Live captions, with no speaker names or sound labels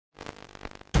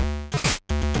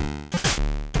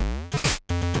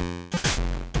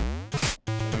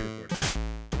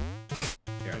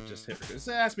certificates?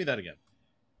 Ask me that again.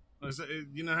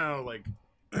 You know how like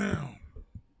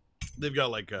they've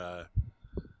got like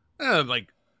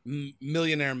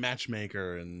millionaire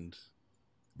matchmaker and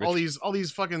all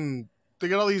these fucking, they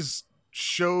got all these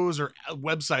shows or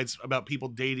websites about people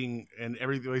dating and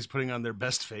everybody's putting on their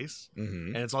best face,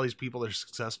 and it's all these people that are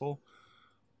successful.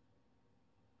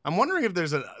 I'm wondering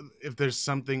if there's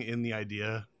something in the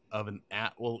idea of an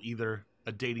app, well, either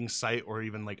a dating site or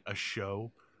even like a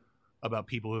show about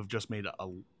people who have just made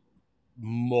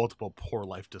multiple poor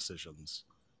life decisions,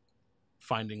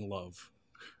 finding love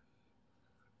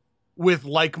with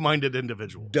like-minded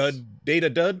individuals. Data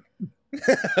dud.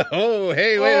 Oh,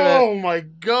 hey, wait a minute. Oh my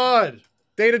god.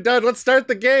 Data dud, let's start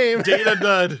the game. Data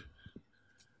dud.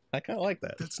 I kind of like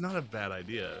that. That's not a bad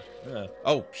idea.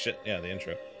 Oh, shit. Yeah, the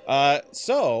intro.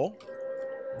 So,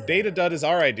 Data dud is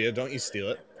our idea. Don't you steal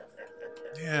it.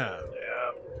 Yeah.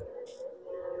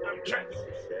 I'm trying.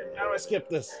 How do I skip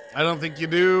this? I don't think you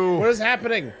do. What is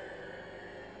happening?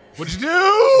 What'd you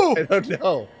do? I don't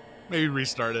know. Maybe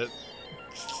restart it.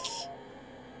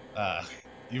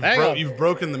 Hang on. You've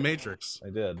broken the matrix. I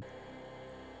did.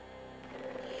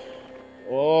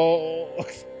 Oh.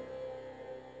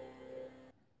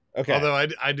 Okay. Although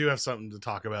I do have something to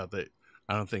talk about that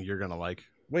I don't think you're gonna like.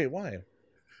 Wait, why?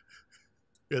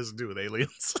 It has to do with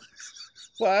aliens.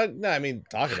 Well, no, I mean,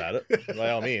 talk about it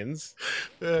by all means.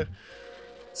 So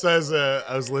as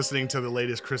I was listening to the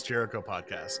latest Chris Jericho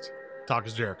podcast, Talk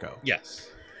is Jericho. Yes.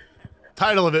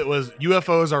 Title of it was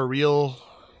UFOs Are Real,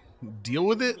 Deal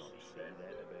With It.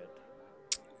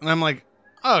 And I'm like,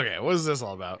 okay, what is this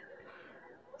all about?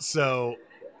 So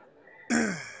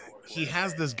he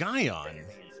has this guy on.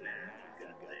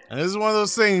 And this is one of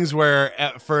those things where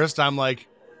at first I'm like,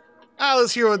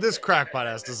 let's hear what this crackpot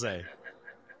has to say.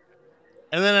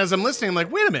 And then as I'm listening, I'm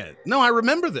like, wait a minute. No, I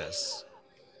remember this.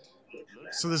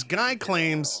 So this guy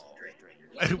claims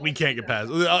we can't get past.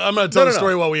 I'm going to tell the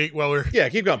story while we're. Yeah,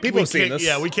 keep going. People have seen this.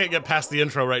 Yeah, we can't get past the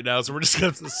intro right now, so we're just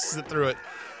going to sit through it.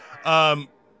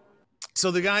 So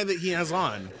the guy that he has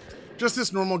on, just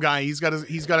this normal guy. He's got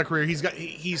a career. He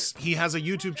has a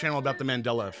YouTube channel about the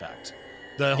Mandela effect,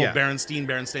 the whole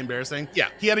Berenstain thing. Yeah,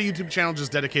 he had a YouTube channel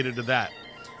just dedicated to that,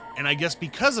 and I guess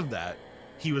because of that,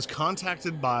 he was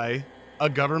contacted by a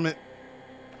government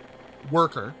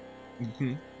worker.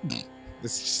 Mm-hmm.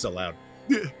 This is just so loud.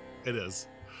 It is.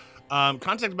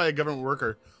 Contacted by a government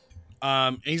worker.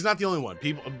 And he's not the only one.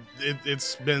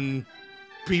 It's been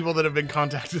people that have been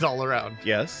contacted all around.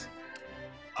 Yes.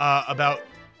 About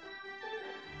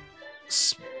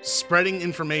spreading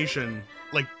information,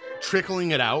 like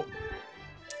trickling it out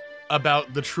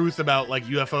about the truth about like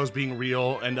UFOs being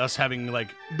real and us having like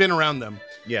been around them.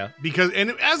 Yeah. Because,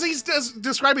 and as he's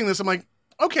describing this, I'm like,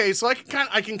 okay, so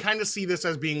I can kind of see this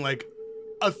as being like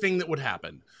a thing that would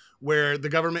happen where the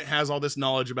government has all this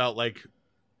knowledge about like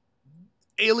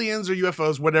aliens or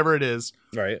UFOs, whatever it is.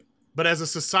 Right. But as a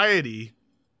society,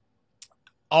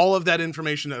 all of that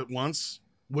information at once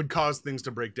would cause things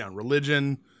to break down.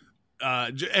 Religion,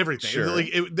 everything. Sure.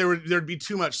 Like there'd be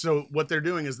too much. So what they're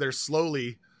doing is they're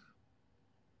slowly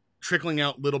trickling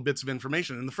out little bits of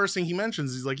information. And the first thing he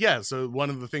mentions, he's like, yeah, so one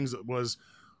of the things that was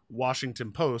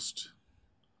Washington Post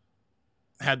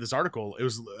had this article. It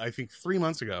was, I think, 3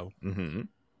 months ago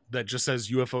that just says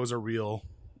UFOs are real.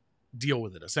 Deal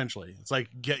with it. Essentially, it's like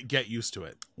get used to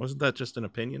it. Wasn't that just an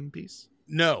opinion piece?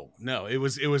 No. It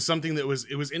was something that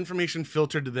was information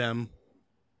filtered to them,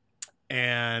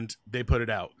 and they put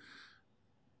it out.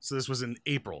 So this was in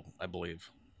April, I believe.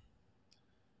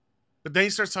 But then he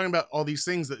starts talking about all these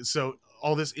things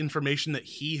all this information that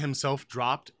he himself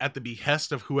dropped at the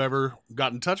behest of whoever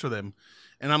got in touch with him,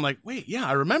 and I'm like, wait, yeah,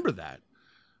 I remember that.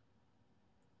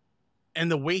 And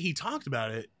the way he talked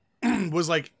about it was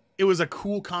like, it was a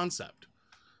cool concept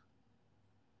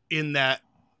in that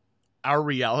our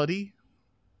reality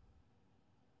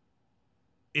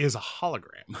is a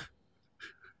hologram.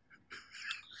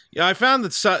 Yeah, I found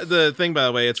the thing, by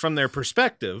the way, it's from their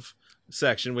perspective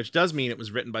section, which does mean it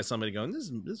was written by somebody going, this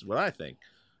is what I think,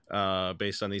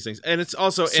 based on these things. And it's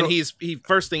also, and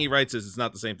first thing he writes is it's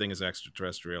not the same thing as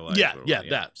extraterrestrial life.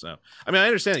 That. So, I mean, I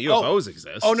understand that UFOs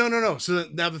exist. Oh, no. So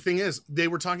now the thing is, they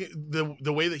were talking,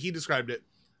 the way that he described it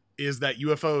is that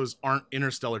UFOs aren't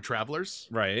interstellar travelers.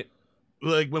 Right.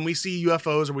 Like when we see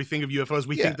UFOs or we think of UFOs,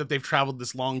 we think that they've traveled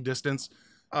this long distance.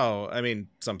 Oh, I mean,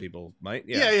 some people might.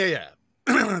 Yeah.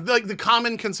 Like the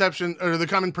common conception or the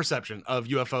common perception of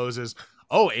UFOs is,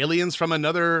 aliens from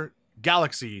another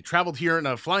galaxy traveled here in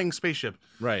a flying spaceship.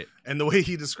 Right. And the way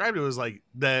he described it was like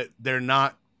that they're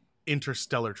not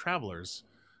interstellar travelers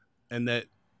and that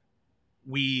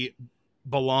we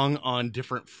belong on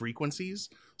different frequencies.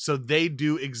 So they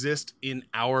do exist in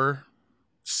our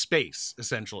space,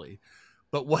 essentially.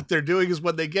 But what they're doing is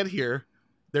when they get here,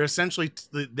 they're essentially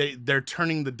they're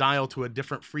turning the dial to a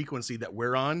different frequency that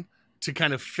we're on to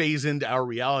kind of phase into our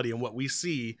reality. And what we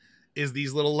see is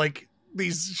these little, like,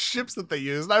 these ships that they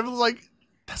use. And I was like,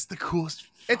 that's the coolest.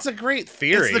 It's a great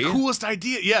theory. It's the coolest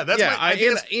idea. Yeah, that's the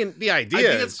idea.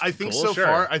 I think cool, so sure.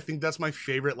 far, I think that's my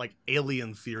favorite, like,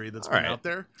 alien theory that's been out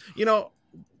there. You know,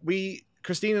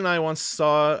 Christine and I once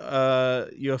saw a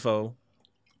UFO,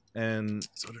 and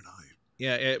so did I.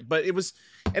 Yeah, but it was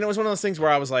one of those things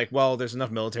where I was like, well, there's enough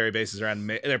military bases around.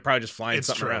 They're probably just flying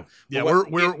something around. Yeah,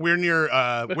 we're near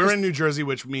we're in New Jersey,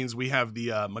 which means we have the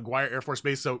McGuire Air Force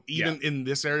Base. So even in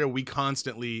this area, we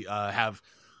constantly have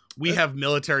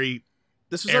military.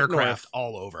 This was aircraft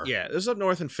all over. Yeah, this was up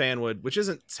north in Fanwood, which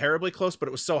isn't terribly close, but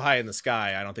it was so high in the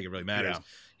sky, I don't think it really matters.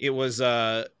 Yeah. It was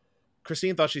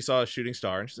Christine thought she saw a shooting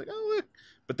star, and she's like, oh, look.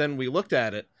 But then we looked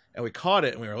at it, and we caught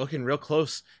it, and we were looking real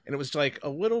close, and it was like a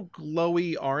little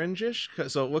glowy orangish.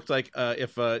 So it looked like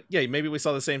maybe we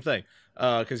saw the same thing,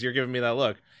 because you're giving me that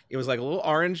look. It was like a little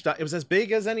orange. It was as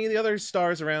big as any of the other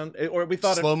stars around, or we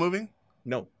thought slow moving.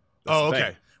 No. Oh,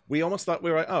 okay. We almost thought we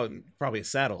were like, oh, probably a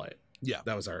satellite. Yeah,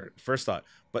 that was our first thought.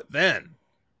 But then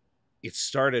it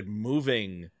started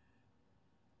moving.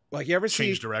 Like, you ever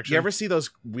see those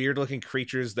weird looking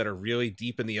creatures that are really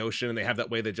deep in the ocean, and they have that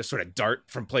way they just sort of dart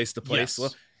from place to place? Yes.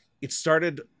 Well, it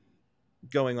started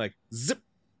going like zip.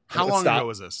 How long ago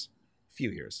was this? A few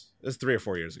years. It was 3 or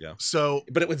 4 years ago.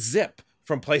 But it would zip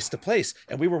from place to place,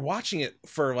 and we were watching it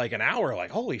for like an hour,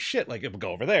 like, holy shit, like, it would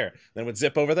go over there, then it would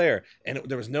zip over there, and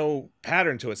there was no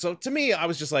pattern to it. So to me, I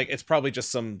was just like, it's probably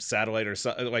just some satellite or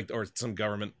some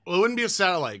government. Well, it wouldn't be a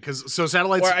satellite, because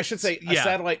satellites, or I should say a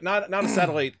satellite, not a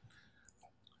satellite.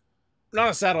 Not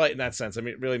a satellite in that sense. I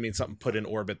mean, it really means something put in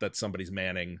orbit that somebody's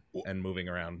manning and moving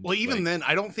around. Well, even then,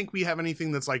 I don't think we have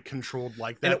anything that's like controlled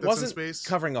like that. And it wasn't in space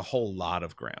covering a whole lot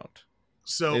of ground.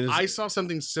 So I saw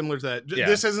something similar to that. Yeah.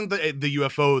 This isn't the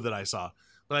UFO that I saw,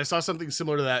 but I saw something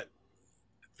similar to that,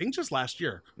 I think just last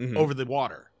year, over the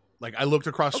water. Like, I looked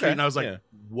across the street and I was like,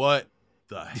 what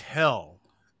the hell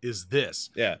is this?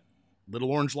 Yeah. Little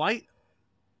orange light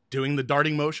doing the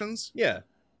darting motions. Yeah. I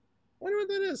wonder what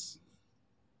that is.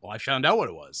 Well, I found out what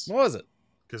it was. What was it?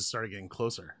 Because it started getting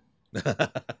closer.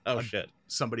 Shit.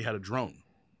 Somebody had a drone.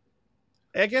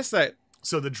 I guess that.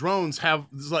 So the drones have,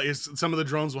 some of the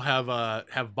drones will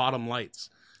have bottom lights.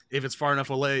 If it's far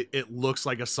enough away, it looks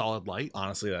like a solid light.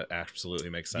 Honestly, that absolutely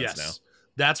makes sense now.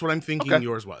 That's what I'm thinking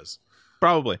yours was.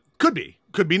 Probably. Could be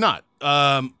not.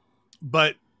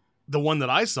 But the one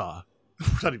that I saw, we're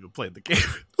not even playing the game.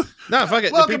 No, fuck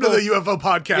it. Welcome to the UFO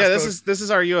podcast. Yeah, this is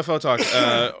our UFO talk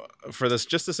for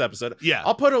this episode. Yeah,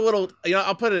 I'll put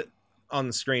I'll put it on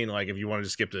the screen. Like, if you want to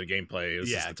just skip to the gameplay,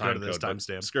 this is the time go to this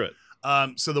timestamp. Screw it.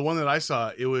 So the one that I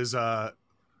saw, it was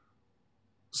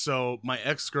so my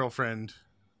ex-girlfriend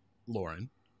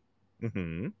Lauren,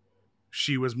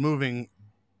 she was moving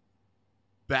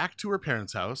back to her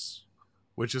parents' house,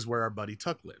 which is where our buddy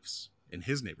Tuck lives, in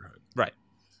his neighborhood. Right.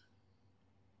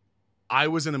 I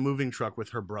was in a moving truck with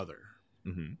her brother,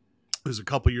 who's a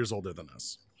couple years older than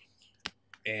us.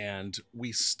 And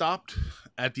we stopped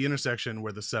at the intersection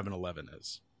where the 7-Eleven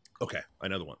is. Okay, I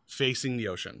know the one. Facing the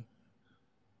ocean.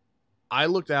 I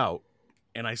looked out,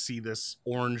 and I see this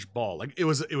orange ball. Like, it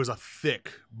was a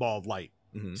thick ball of light,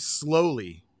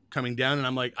 slowly coming down. And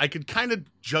I'm like, I could kind of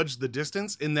judge the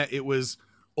distance in that it was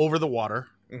over the water,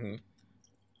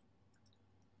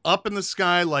 up in the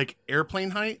sky, like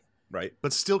airplane height. Right.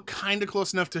 But still kind of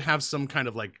close enough to have some kind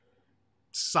of like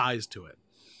size to it.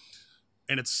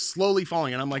 And it's slowly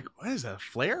falling. And I'm like, what is that, a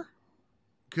flare?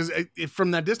 Because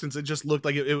from that distance, it just looked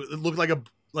like it looked like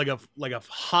a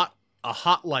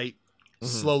hot light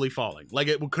slowly falling. Like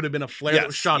it could have been a flare that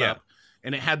was shot up,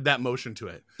 and it had that motion to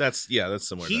it. That's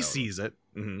somewhere. He sees it,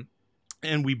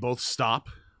 and we both stop,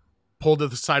 pull to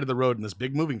the side of the road in this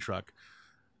big moving truck,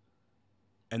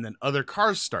 and then other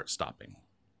cars start stopping.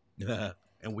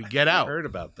 And we get out. I heard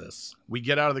about this. We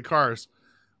get out of the cars.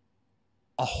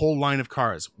 A whole line of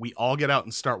cars. We all get out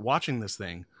and start watching this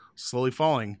thing slowly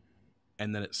falling,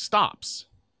 and then it stops.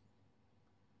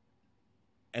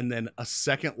 And then a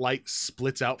second light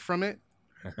splits out from it,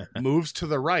 moves to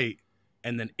the right,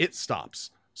 and then it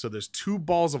stops. So there's two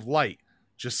balls of light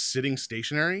just sitting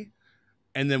stationary,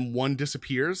 and then one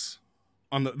disappears.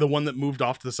 On the one that moved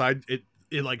off to the side, it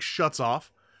like shuts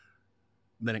off.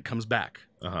 Then it comes back.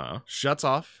 Shuts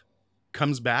off,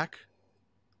 comes back.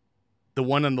 The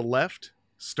one on the left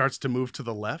starts to move to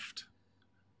the left.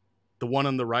 The one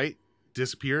on the right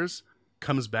disappears,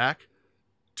 comes back,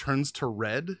 turns to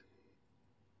red,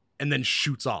 and then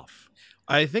shoots off.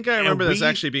 I think I remember this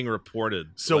actually being reported.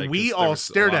 So like, we all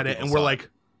stared at it and we're like,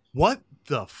 what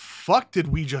the fuck did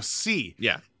we just see?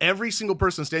 Yeah. Every single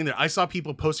person standing there. I saw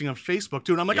people posting on Facebook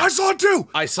too, and I'm like, I saw it too.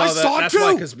 I saw that. That's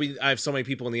why, because I have so many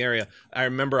people in the area. I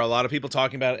remember a lot of people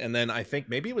talking about it, and then I think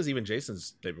maybe it was even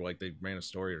Jason's. They were like, they ran a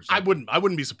story or something. I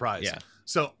wouldn't be surprised. Yeah.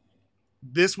 So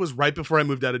this was right before I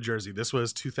moved out of Jersey. This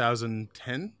was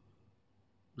 2010.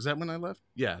 Was that when I left?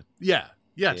 Yeah.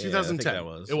 2010. I think that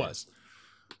was. It was.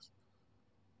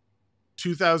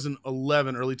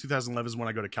 2011, early 2011 is when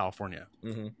I go to California.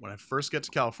 Mm-hmm. When I first get to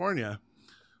California,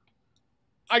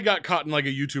 I got caught in like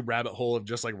a YouTube rabbit hole of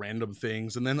just like random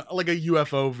things, and then like a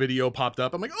UFO video popped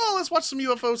up. I'm like, oh, let's watch some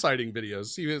UFO sighting videos,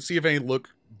 see if any look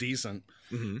decent.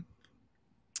 Mm-hmm.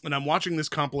 And I'm watching this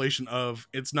compilation of,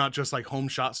 it's not just like home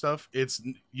shot stuff, it's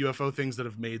UFO things that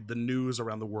have made the news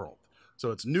around the world.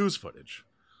 So it's news footage.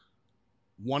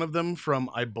 One of them from,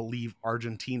 I believe,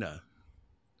 Argentina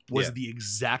was the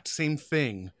exact same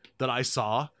thing that I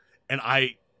saw, and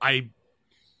I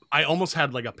almost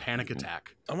had like a panic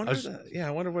attack. I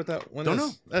wonder what that one don't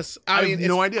is. know. I have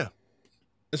no idea.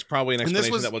 It's probably an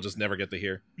explanation that we'll just never get to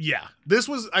hear. Yeah. This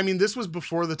was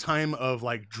before the time of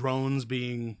like drones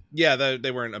being... Yeah,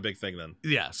 they weren't a big thing then.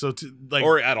 Yeah, so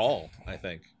or at all, I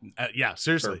think. Yeah,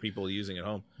 seriously. For people using at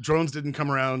home. Drones didn't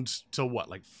come around till what,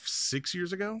 like 6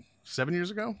 years ago? 7 years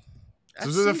ago?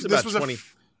 So this was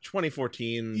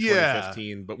 2014,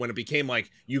 2015, but when it became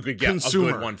like you could get a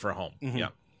good one for home. Mm-hmm. Yeah.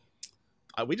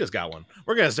 We just got one.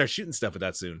 We're going to start shooting stuff with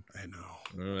that soon. I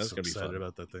know. That's going to be fun.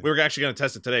 About that thing. We were actually going to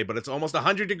test it today, but it's almost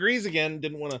 100 degrees again.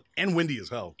 Didn't want to. And windy as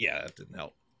hell. Yeah, that didn't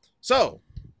help. So,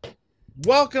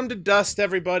 welcome to Dust,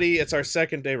 everybody. It's our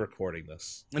second day recording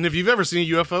this. And if you've ever seen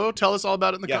a UFO, tell us all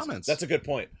about it in the comments. That's a good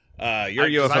point. Your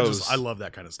UFOs. I love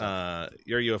that kind of stuff.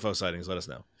 Your UFO sightings, let us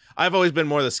know. I've always been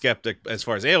more the skeptic as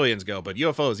far as aliens go, but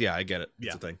UFOs, yeah, I get it.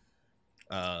 It's a thing.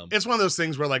 It's one of those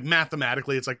things where, like,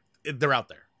 mathematically, it's like they're out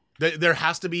there. There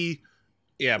has to be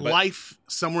life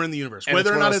somewhere in the universe. And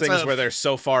whether or not it's things where they're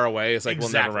so far away, it's like we'll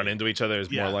never run into each other is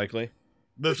more likely.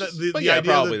 The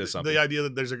idea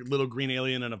that there's a little green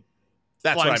alien and a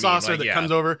flying saucer that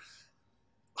comes over,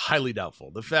 highly doubtful.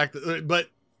 The fact that, but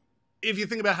if you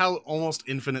think about how almost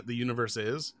infinite the universe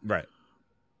is, right?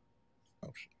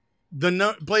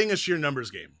 Playing a sheer numbers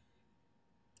game,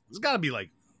 there's got to be like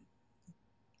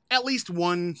at least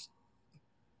one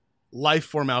life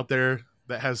form out there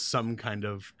that has some kind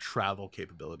of travel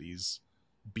capabilities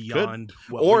beyond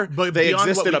they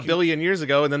existed a billion years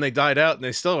ago and then they died out and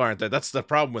they still aren't there. That's the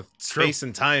problem with space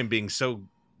and time being so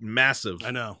massive.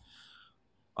 I know.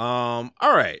 All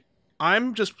right.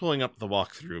 I'm just pulling up the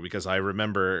walkthrough because I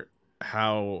remember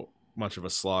how much of a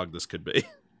slog this could be.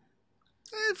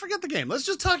 Forget the game. Let's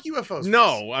just talk UFOs.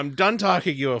 No, I'm done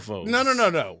talking UFOs.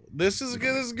 No. This is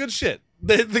good shit.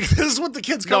 This is what the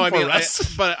kids come for,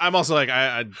 Russ. But I'm also like,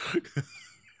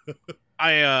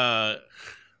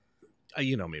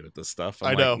 you know me with this stuff.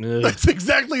 I know. That's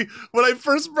exactly when I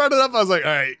first brought it up. I was like,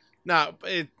 all right,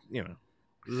 you know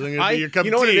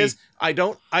what it is. I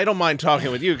don't mind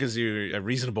talking with you because you're a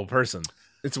reasonable person.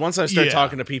 It's once I start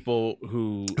talking to people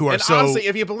who are honestly,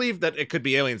 if you believe that it could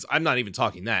be aliens, I'm not even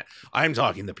talking that. I'm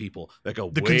talking to people that go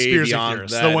the way conspiracy beyond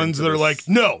theorists, that, the ones that are like,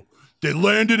 no, they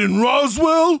landed in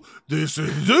Roswell. This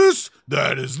is this.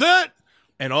 That is that.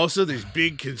 And also these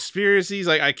big conspiracies.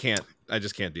 Like I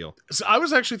just can't deal. So I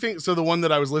was actually thinking. So the one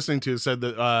that I was listening to said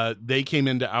that they came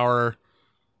into our.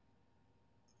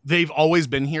 They've always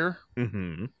been here.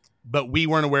 Mm-hmm. But we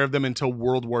weren't aware of them until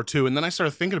World War II. And then I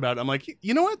started thinking about it. I'm like,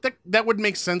 you know what? That would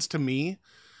make sense to me,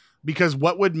 because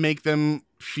what would make them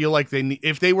feel like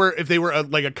if they were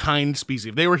like a kind species,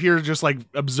 if they were here just like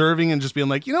observing and just being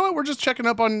like, you know what, we're just checking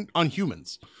up on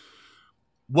humans.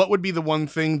 What would be the one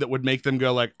thing that would make them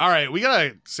go like, all right, we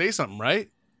gotta say something,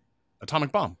 right?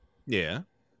 Atomic bomb. Yeah.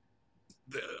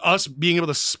 Us being able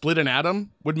to split an atom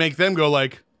would make them go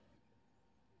like,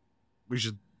 we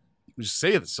should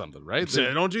say something, right?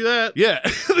 Don't do that. Yeah.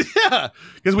 Yeah.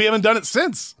 Because we haven't done it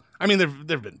since. I mean,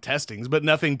 there've been testings, but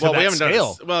nothing to that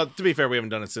scale. Well, to be fair, we haven't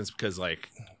done it since because like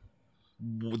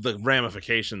the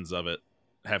ramifications of it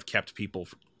have kept people.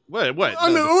 What?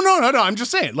 No. I'm just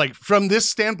saying, like, from this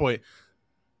standpoint,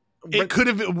 it could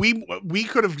have we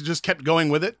could have just kept going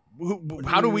with it.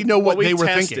 How do we know what they were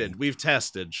thinking? We've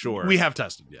tested, sure. We have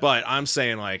tested, yeah. But I'm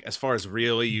saying, like, as far as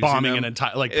really using bombing them, an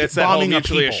entire, like, it's that whole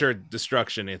mutually assured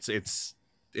destruction. It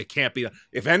can't be.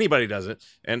 If anybody does it,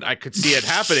 and I could see it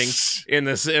happening in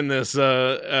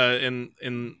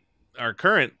our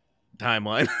current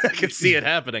timeline, I could see it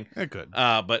happening. It could,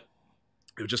 but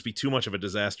it would just be too much of a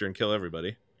disaster and kill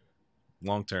everybody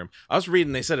long term. I was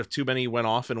reading, they said if too many went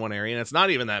off in one area, and it's not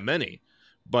even that many,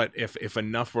 but if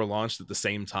enough were launched at the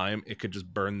same time, it could just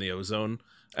burn the ozone.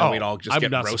 And we'd all just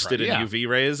get roasted in UV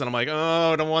rays, and I'm like,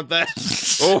 oh, I don't want that.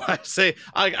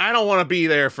 I don't want to be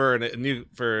there for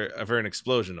an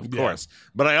explosion, of course,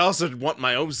 but I also want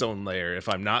my ozone layer. If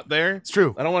I'm not there, it's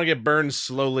true. I don't want to get burned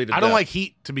slowly to death. I don't like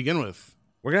heat to begin with.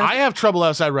 I have trouble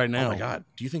outside right now. Oh my god!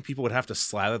 Do you think people would have to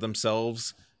slather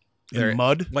themselves in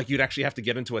mud? Like you'd actually have to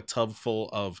get into a tub full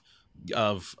of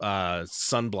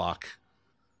sunblock.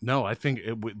 No, I think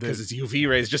it would, because it's UV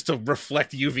rays, just to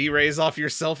reflect UV rays off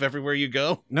yourself everywhere you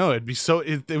go. No, it'd be so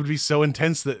it would be so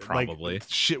intense that probably like,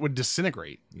 shit would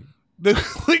disintegrate.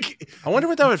 Like, I wonder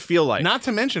what that would feel like. Not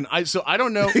to mention, I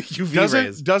don't know. UV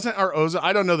rays. Doesn't our ozone?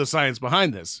 I don't know the science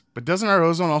behind this, but doesn't our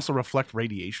ozone also reflect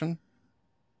radiation?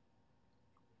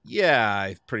 Yeah,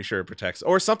 I'm pretty sure it protects,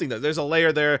 or something. There's a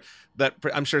layer there that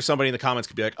I'm sure somebody in the comments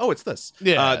could be like, "Oh, it's this."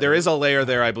 Yeah, there is a layer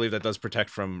there, I believe, that does protect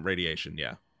from radiation.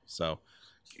 Yeah, so.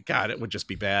 God, it would just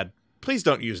be bad. Please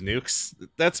don't use nukes.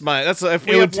 That's if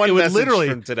we have one message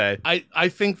from today. I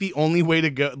think the only way to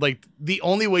go, like the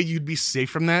only way you'd be safe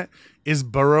from that is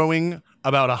burrowing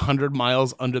about 100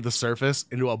 miles under the surface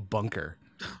into a bunker.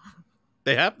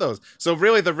 They have those. So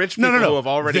really, the rich people who have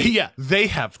already they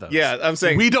have those. Yeah, I'm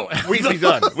saying we don't. We'd be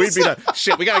done. We'd be done.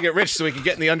 Shit, we gotta get rich so we can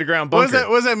get in the underground bunker. What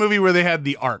was that movie where they had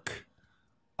the Ark?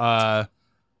 The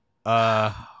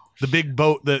big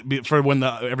boat that for when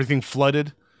everything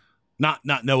flooded.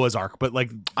 Not Noah's Ark, but like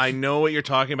I know what you're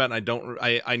talking about, and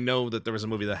I know that there was a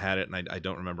movie that had it, and I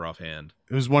don't remember offhand.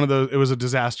 It was one of those. It was a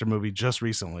disaster movie just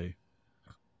recently.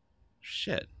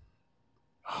 Shit.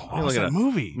 Oh, what was that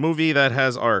movie? Movie that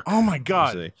has Ark. Oh my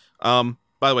god.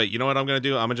 By the way, you know what I'm gonna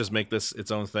do? I'm gonna just make this its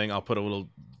own thing. I'll put a little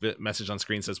message on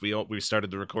screen that says we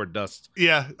started to record Dust.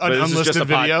 Yeah, unlisted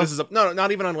video. This is no,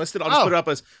 not even unlisted. I'll just put it up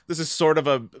as this is sort of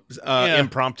a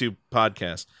impromptu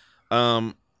podcast.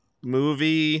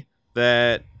 Movie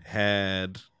that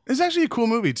had it's actually a cool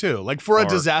movie too. Like for a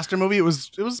disaster movie, it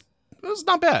was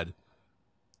not bad.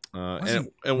 And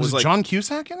it was like John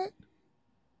Cusack in it.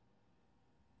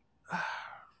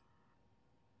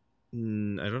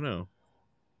 I don't know.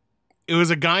 It was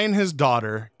a guy and his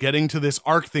daughter getting to this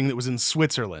Ark thing that was in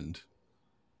Switzerland.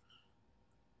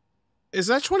 Is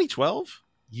that 2012?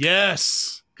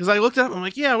 Yes. Because I looked it up. I'm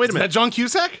like, yeah, wait a minute. Is that John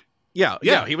Cusack?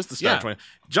 Yeah, he was the star.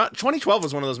 2012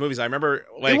 was one of those movies I remember.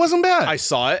 Like, it wasn't bad. I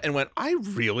saw it and went, I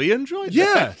really enjoyed it.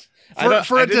 Yeah,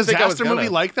 for a disaster movie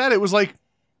like that, it was like,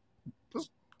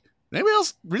 anybody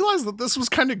else realized that this was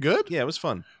kind of good? Yeah, it was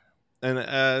fun, and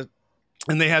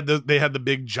they had the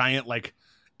big giant like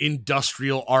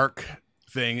industrial Ark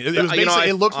thing. It was basically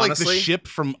it looked honestly, like the ship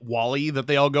from WALL-E that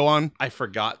they all go on. I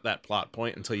forgot that plot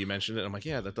point until you mentioned it. I'm like,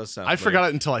 yeah, that does sound. I forgot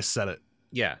it until I said it.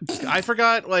 Yeah, I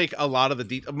forgot like a lot of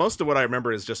the most of what I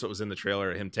remember is just what was in the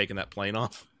trailer, him taking that plane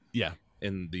off. Yeah,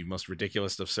 in the most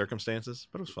ridiculous of circumstances,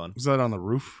 but it was fun. Was that on the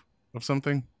roof of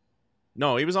something?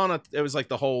 No, he was on it was like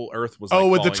the whole Earth was. Oh,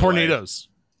 with the tornadoes.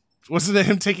 Away. Wasn't it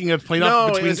him taking a plane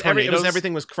off between tornadoes?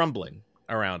 Everything was crumbling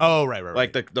around. Oh, right.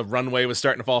 Like the runway was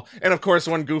starting to fall, and of course,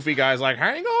 one goofy guy's like,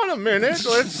 "Hang on a minute,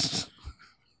 let's."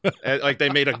 Like they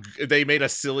made a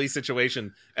silly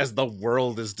situation as the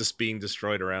world is just being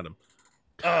destroyed around him.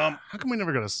 How come we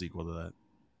never got a sequel to that?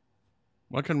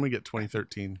 Why couldn't we get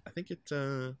 2013? I think it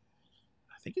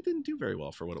didn't do very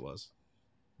well for what it was.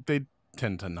 They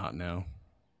tend to not now.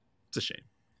 It's a shame.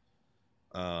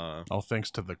 All thanks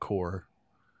to The Core.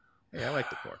 Yeah, I like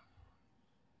The Core.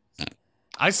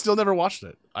 I still never watched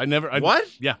it. What?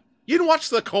 Yeah. You didn't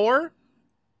watch The Core?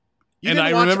 You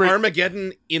didn't watch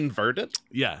Armageddon Inverted?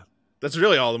 Yeah. That's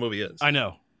really all the movie is. I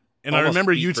know. And I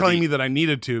remember you telling me that I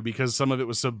needed to because some of it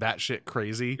was so batshit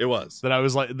crazy. It was. That I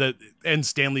was like that, and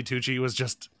Stanley Tucci was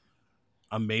just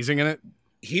amazing in it.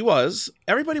 He was.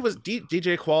 Everybody was.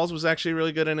 DJ Qualls was actually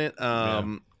really good in it.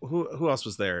 Who else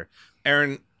was there?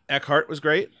 Aaron Eckhart was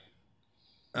great.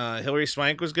 Hilary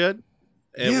Swank was good.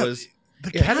 It was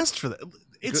the cast for that.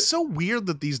 It's so weird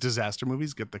that these disaster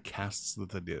movies get the casts that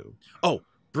they do. Oh,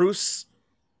 Bruce.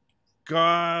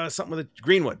 Something with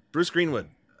Greenwood. Bruce Greenwood.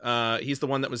 He's the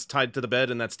one that was tied to the bed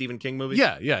in that Stephen King movie.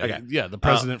 Yeah. The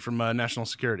president from National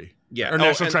Security. Yeah, or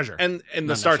National Treasure. And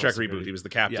the Star Trek reboot, he was the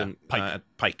captain. Yeah,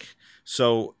 Pike.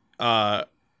 So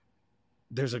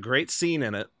there's a great scene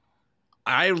in it.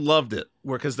 I loved it,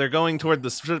 because they're going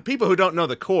toward for people who don't know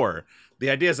the core. The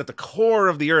idea is that the core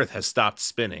of the Earth has stopped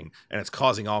spinning, and it's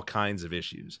causing all kinds of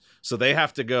issues. So they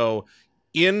have to go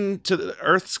into the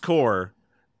Earth's core.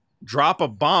 Drop a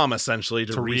bomb essentially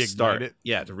to restart it.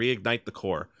 Yeah, to reignite the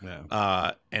core.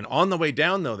 Yeah. And on the way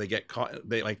down though, they get caught.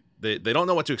 They don't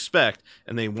know what to expect,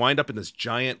 and they wind up in this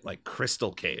giant like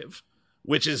crystal cave,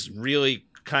 which is really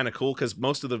kind of cool because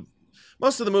most of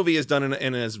most of the movie is done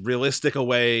in as realistic a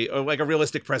way, or like a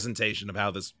realistic presentation of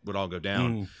how this would all go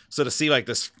down. So to see like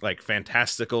this like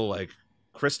fantastical like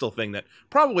crystal thing that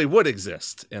probably would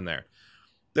exist in there.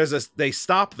 They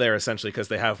stop there essentially because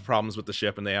they have problems with the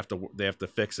ship and they have to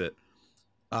fix it.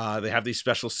 They have these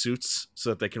special suits so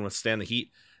that they can withstand the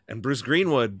heat. And Bruce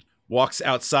Greenwood walks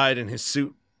outside in his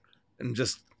suit and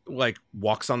just like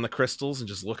walks on the crystals and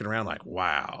just looking around like,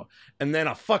 wow. And then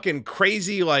a fucking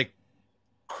crazy like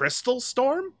crystal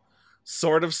storm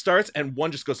sort of starts and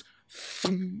one just goes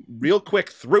real quick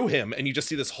through him and you just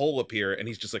see this hole appear and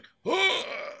he's just like, oh,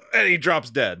 and he drops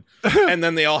dead. And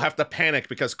then they all have to panic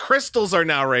because crystals are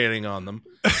now raining on them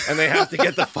and they have to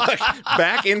get the fuck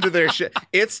back into their shit.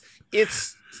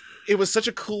 It was such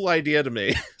a cool idea to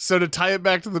me. So to tie it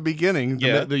back to the beginning,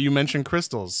 you mentioned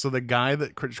crystals. So the guy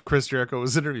that Chris Jericho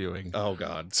was interviewing. Oh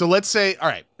God. So let's say, all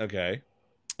right. Okay.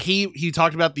 He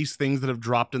talked about these things that have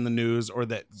dropped in the news or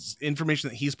that information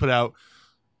that he's put out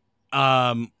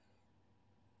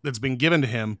that's been given to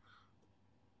him.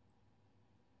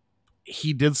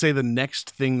 He did say the next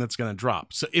thing that's going to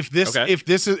drop. So if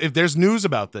there's news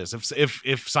about this,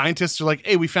 if scientists are like,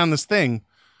 hey, we found this thing,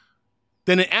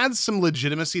 then it adds some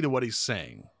legitimacy to what he's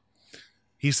saying.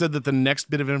 He said that the next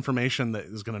bit of information that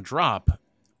is going to drop,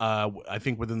 I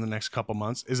think within the next couple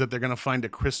months, is that they're going to find a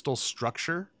crystal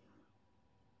structure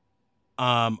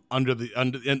under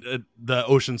the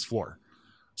ocean's floor,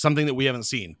 something that we haven't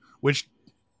seen, which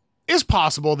is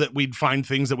possible that we'd find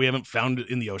things that we haven't found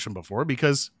in the ocean before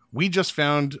because we just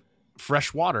found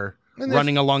fresh water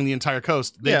running along the entire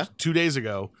coast 2 days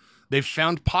ago. They've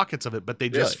found pockets of it, but they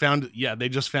just found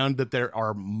that there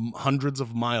are hundreds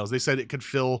of miles. They said it could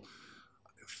fill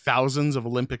thousands of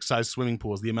Olympic-sized swimming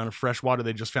pools. The amount of fresh water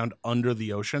they just found under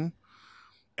the ocean,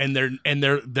 and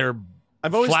they're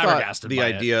I've always flabbergasted thought the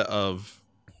by idea it. of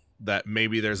that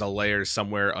maybe there's a layer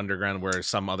somewhere underground where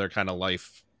some other kind of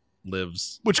life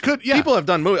lives. Which could, people have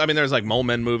done movies. I mean, there's like Mole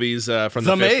Men movies from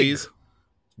the 50s.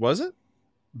 Was it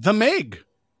The Meg?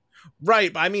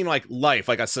 Right, but I mean like life,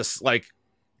 like The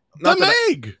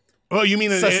Meg. Oh, you mean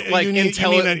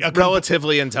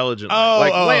relatively intelligent? Oh,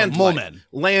 like land, Mole Men.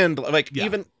 Land, like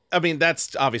even. I mean,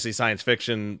 that's obviously science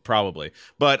fiction, probably.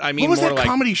 But I mean, what was more that like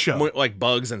comedy show? More like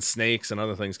bugs and snakes and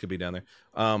other things could be down there.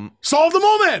 Solve the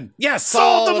Mole Men. Yes,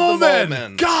 Solve the Mole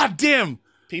Men. God damn.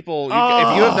 People,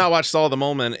 if you have not watched Saul the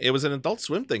Mole Man, it was an Adult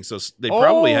Swim thing, so they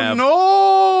probably have. No!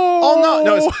 Oh no!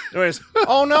 Oh no!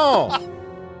 Oh no!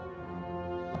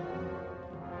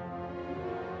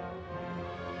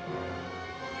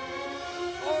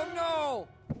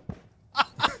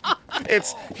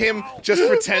 It's him just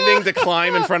pretending to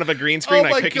climb in front of a green screen,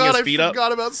 like picking his feet up,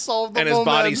 about Solve the and his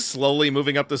body slowly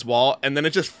moving up this wall, and then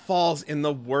it just falls in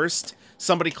the worst.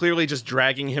 Somebody clearly just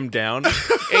dragging him down,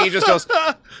 and he just goes,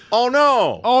 "Oh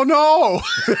no! Oh no!"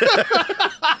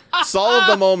 Solve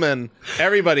the Mole Man.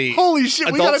 Everybody, holy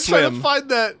shit! We gotta try to find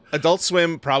that. Adult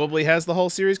Swim probably has the whole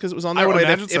series because it was on there. I would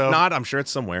imagine if so. not, I'm sure it's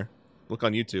somewhere. Look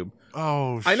on YouTube.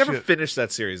 Oh, shit. I never finished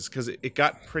that series because it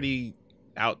got pretty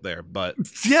out there, but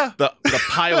yeah, the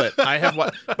pilot I have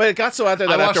but it got so out there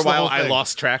that after a while I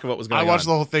lost track of what was going on. I watched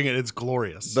the whole thing and it's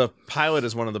glorious. The pilot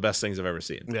is one of the best things I've ever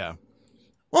seen. Yeah.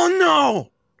 Oh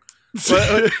no!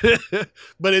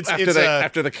 But it's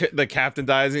after the captain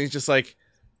dies and he's just like,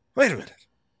 wait a minute,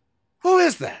 who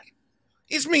is that?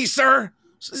 It's me, sir.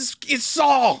 It's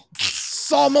Saul.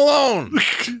 Saul Malone.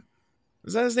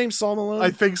 Is that his name, Saul Malone? I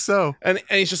think so. And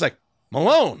he's just like,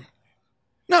 Malone.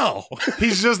 No.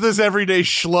 He's just this everyday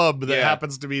schlub that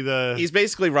happens to be He's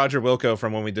basically Roger Wilco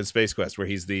from when we did Space Quest, where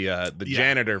he's the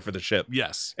janitor for the ship.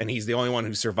 Yes. And he's the only one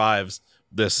who survives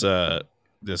this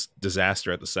this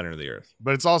disaster at the center of the earth.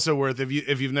 But it's also worth, if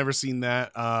you've never seen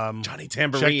that, Johnny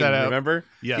Tambourine, check that out. Remember?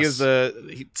 Yes. He is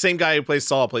the same guy who plays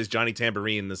Saul, plays Johnny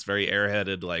Tambourine, this very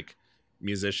airheaded like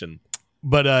musician.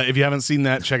 But if you haven't seen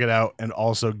that, check it out. And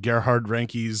also Gerhard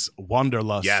Reinke's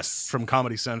Wanderlust from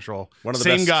Comedy Central. One of the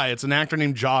same best. guy. It's an actor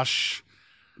named Josh.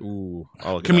 Ooh,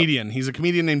 comedian. He's a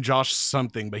comedian named Josh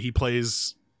something, but he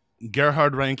plays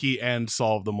Gerhard Reinke and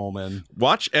Saul the Mole Man.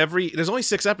 Watch there's only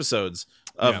 6 episodes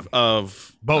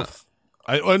of both.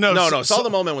 No. Saul the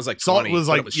Mole Man was like 20. Saul was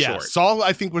like, it was yeah. short. Saul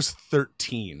I think was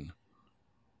 13.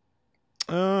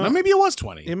 Maybe it was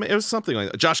 20. It was something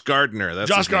like that. Josh Gardner. That's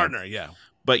Josh Gardner. Yeah.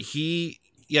 But he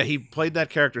played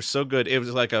that character so good. It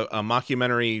was like a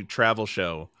mockumentary travel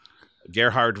show.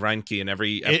 Gerhard Reinke, in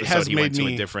every episode he went to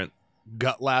a different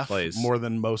gut laugh place. More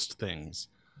than most things.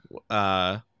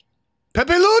 Pepe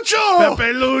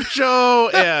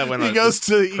Lucho. Yeah, when he goes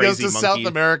to South monkey.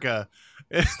 America.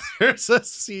 And there's a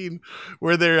scene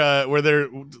where they're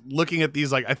looking at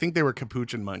these, like, I think they were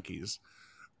capuchin monkeys.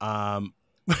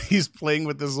 He's playing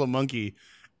with this little monkey,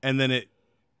 and then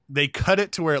they cut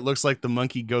it to where it looks like the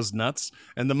monkey goes nuts,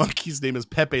 and the monkey's name is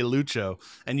Pepe Lucho,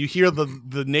 and you hear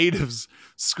the natives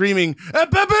screaming,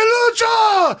 Pepe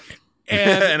Lucho!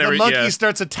 And the monkey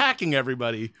starts attacking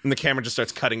everybody. And the camera just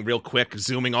starts cutting real quick,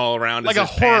 zooming all around. Like a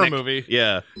horror movie.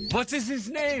 Yeah. What is his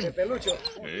name? Pepe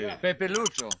Lucho. Pepe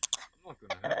Lucho.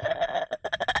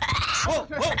 Oh,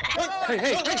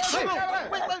 hey.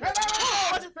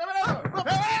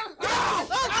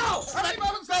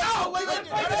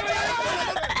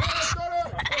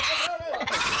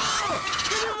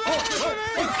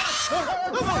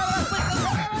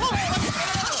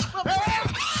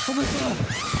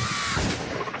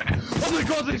 Oh my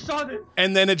god, they shot it!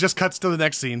 And then it just cuts to the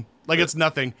next scene. Like it's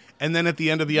nothing. And then at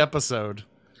the end of the episode,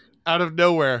 out of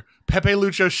nowhere, Pepe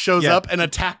Lucho shows up and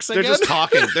attacks again. They're just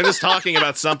talking. They're just talking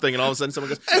about something, and all of a sudden someone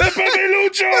goes, Pepe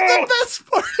Lucho! And the best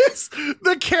part is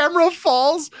the camera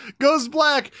falls, goes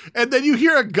black, and then you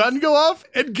hear a gun go off,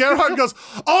 and Gerhard goes,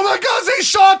 oh my god, they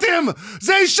shot him!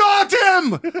 They shot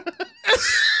him!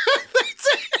 That's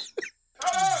it.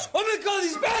 Oh my god,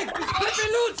 he's back! It's Pepe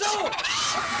Lucho!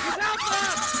 He's out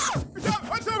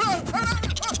there!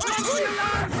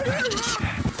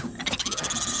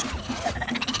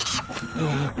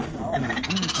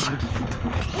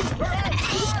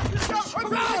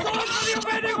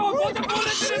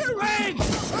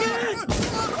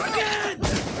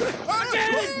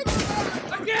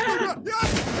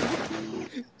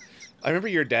 I remember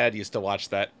your dad used to watch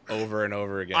that over and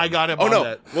over again. I got him. Oh on no!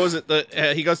 that. What was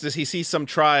it? He goes to he sees some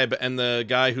tribe, and the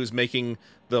guy who's making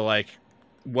the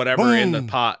whatever in the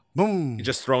pot, Boom.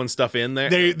 just throwing stuff in there.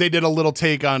 They did a little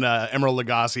take on Emerald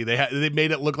Lagasse. They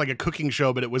made it look like a cooking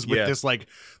show, but it was with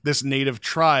this native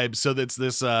tribe. So that's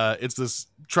it's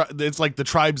like the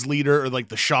tribe's leader or like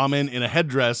the shaman in a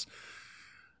headdress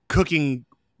cooking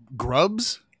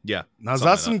grubs. Yeah, Now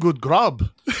that's some good grub.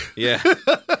 Yeah,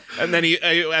 and then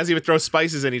as he would throw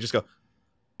spices in, he just go,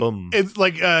 boom. It's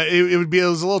like it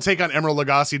was a little take on Emerald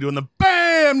Lagasse doing the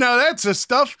bam. Now that's the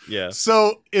stuff. Yeah.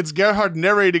 So it's Gerhard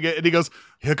narrating it, and he goes,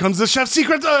 "Here comes the chef's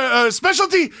secret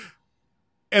specialty,"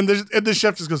 and the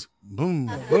chef just goes,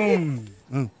 "Boom, boom,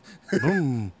 boom,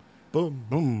 boom, boom,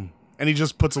 boom," and he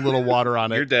just puts a little water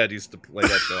on it. Your dad used to play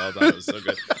that show all the time. It was so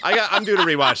good. I'm due to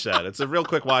rewatch that. It's a real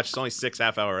quick watch. It's only 6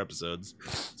 half-hour episodes.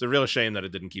 It's a real shame that it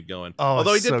didn't keep going. Oh,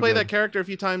 although he did so play good. that character a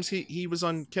few times. He was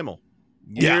on Kimmel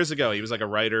Yeah. years ago. He was like a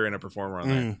writer and a performer on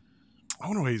there. I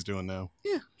wonder what he's doing now.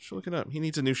 Yeah, should look it up. He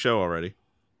needs a new show already.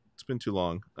 It's been too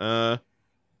long. All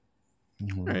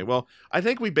right. Well, I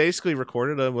think we basically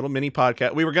recorded a little mini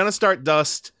podcast. We were gonna start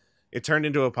Dust. It turned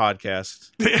into a podcast.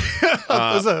 It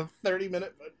was a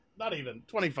 30-minute, but not even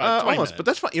 25. 20 Almost, minutes. but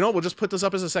that's fine. You know, we'll just put this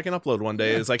up as a second upload one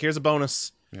day. Yeah. It's like here's a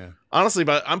bonus. Yeah. Honestly,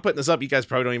 but I'm putting this up. You guys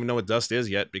probably don't even know what Dust is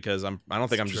yet because I'm not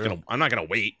gonna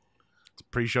wait. It's a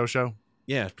pre-show show.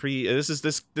 Yeah,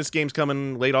 this game's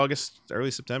coming late August,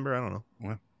 early September. I don't know.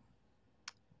 Yeah.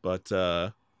 But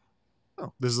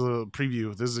This is a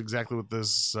preview. This is exactly what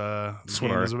this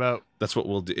game our- is about. that's what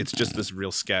we'll do. It's just this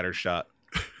real scatter shot.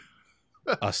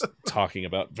 Us talking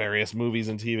about various movies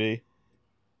and TV.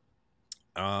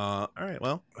 All right.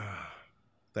 Well,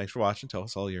 thanks for watching. Tell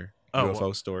us all your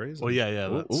UFO stories. Well, yeah.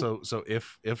 Ooh. So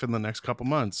if in the next couple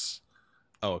months,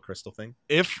 a crystal thing.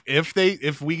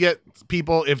 if we get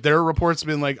people, if their reports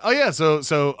been like, oh yeah,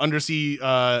 so undersea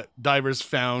divers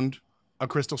found a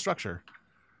crystal structure.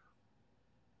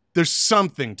 There's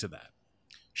something to that.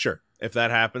 Sure. If that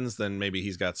happens, then maybe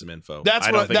he's got some info. That's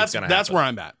I don't think it's gonna that's happen. where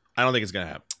I'm at. I don't think it's gonna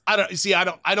happen. I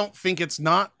don't think it's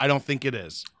not. I don't think it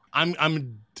is. I'm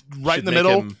right in the Should make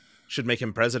middle. Should make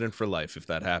him president for life if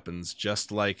that happens, just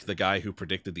like the guy who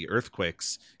predicted the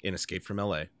earthquakes in Escape from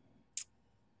LA.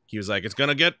 He was like, LA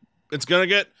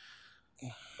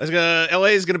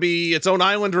is gonna be its own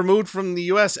island removed from the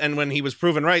US. And when he was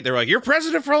proven right, they were like, you're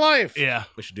president for life. Yeah.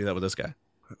 We should do that with this guy.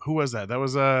 Who was that? That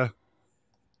was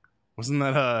wasn't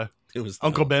that It was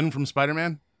Uncle Ben from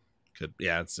Spider-Man?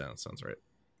 It sounds right.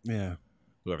 Yeah.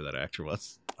 Whoever that actor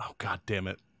was. Oh god damn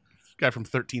it. Guy from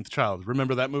 13th Child.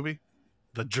 Remember that movie?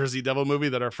 The Jersey Devil movie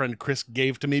that our friend Chris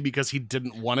gave to me because he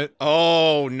didn't want it.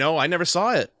 Oh no, I never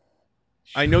saw it.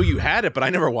 I know you had it, but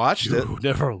I never watched it.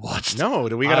 Never watched it. No,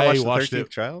 did we gotta I watch the watched 13th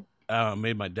Child?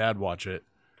 Made my dad watch it.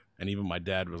 And even my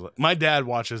dad was like, my dad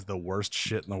watches the worst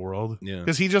shit in the world. Yeah.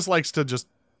 Because he just likes to just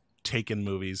take in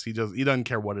movies. He doesn't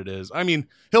care what it is. I mean,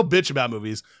 he'll bitch about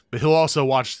movies, but he'll also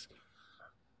watch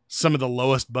some of the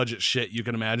lowest budget shit you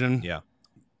can imagine. Yeah.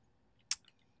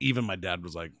 Even my dad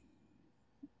was like,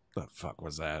 the fuck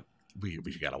was that? We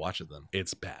gotta watch it then.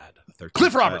 It's bad. Child.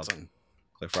 Cliff Robertson.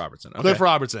 Cliff Robertson. Okay. Cliff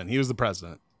Robertson. He was the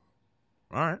president.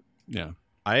 All right. Yeah.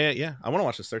 I want to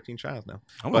watch this 13 Child now.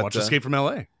 I want to watch Escape from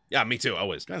L.A. Yeah, me too.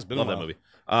 Always. Guys, been love a that while. movie.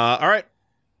 All right,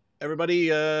 everybody.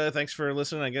 Thanks for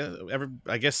listening.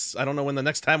 I guess I don't know when the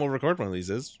next time we'll record one of these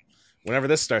is. Whenever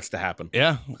this starts to happen.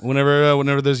 Yeah,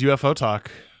 whenever there's UFO talk,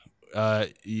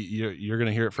 you're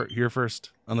gonna hear it here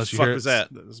first. Unless you hear was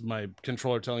that? This is my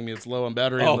controller telling me it's low on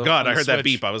battery. Oh God, I heard that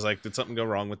beep. I was like, did something go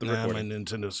wrong with the recording? My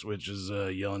Nintendo Switch is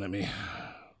yelling at me.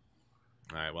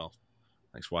 All right, well,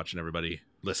 thanks for watching, everybody.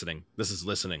 Listening. This is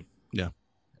listening. Yeah.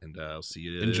 And I'll see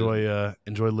you.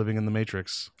 Enjoy living in the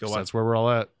Matrix. Watch. That's where we're all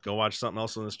at. Go watch something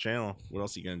else on this channel. What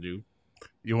else are you gonna do?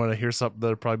 You want to hear something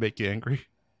that'll probably make you angry?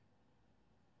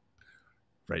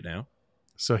 Right now.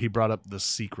 So he brought up The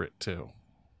Secret too.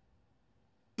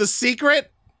 The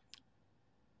Secret?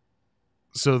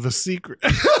 So The Secret.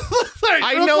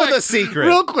 I know The Secret.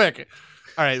 Real quick.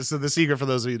 All right. So The Secret, for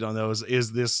those of you who don't know,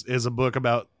 is a book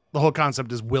about the whole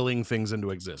concept is willing things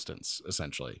into existence,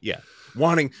 essentially. Yeah.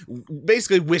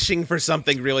 Basically wishing for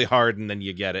something really hard and then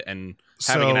you get it, and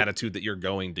having an attitude that you're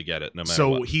going to get it no matter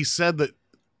what. So he said that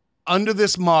under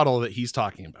this model that he's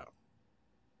talking about,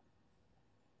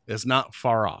 it's not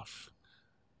far off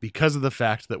because of the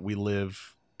fact that we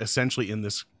live essentially in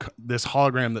this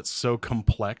hologram that's so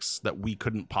complex that we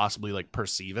couldn't possibly like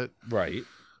perceive it. Right.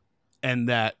 And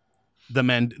that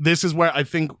this is where I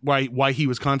think why he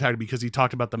was contacted, because he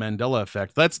talked about the Mandela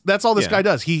effect. That's all this guy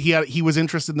does. He was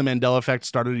interested in the Mandela effect,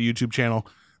 started a YouTube channel.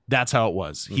 That's how it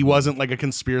was. He wasn't like a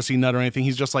conspiracy nut or anything.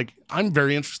 He's just like, I'm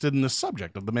very interested in the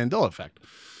subject of the Mandela effect.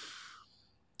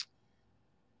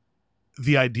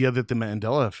 The idea that the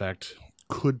Mandela effect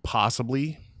could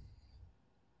possibly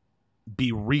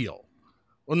be real.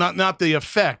 Well, not the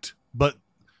effect, but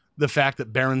the fact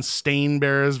that Berenstain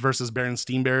Bears versus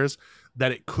Berenstein Bears,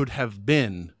 that it could have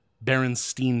been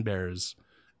Berenstein Bears,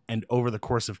 and over the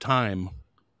course of time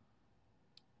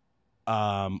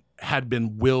had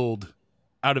been willed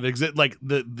out of exist. Like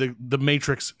the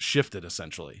Matrix shifted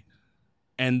essentially,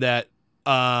 and that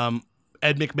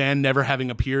Ed McMahon never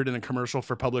having appeared in a commercial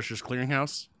for Publishers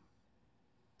Clearinghouse,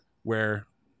 where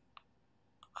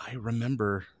I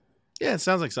remember. Yeah, it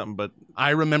sounds like something, but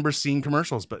I remember seeing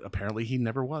commercials, but apparently he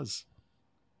never was.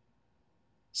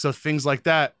 So things like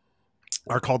that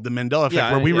are called the Mandela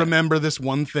effect, where we remember this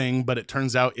one thing, but it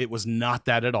turns out it was not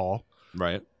that at all.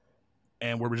 Right.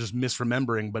 And we're just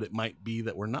misremembering, but it might be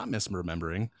that we're not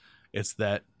misremembering. It's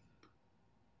that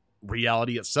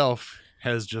reality itself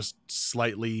has just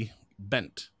slightly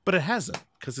bent. But it hasn't,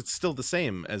 because it's still the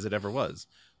same as it ever was.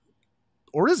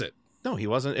 Or is it? No, he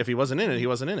wasn't. If he wasn't in it, he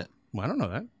wasn't in it. Well, I don't know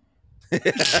that.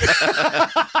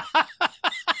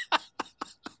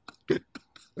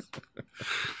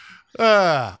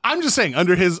 I'm just saying,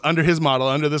 under his model,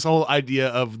 under this whole idea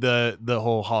of the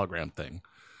whole hologram thing,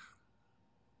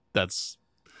 that's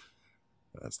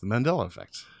the Mandela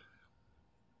effect.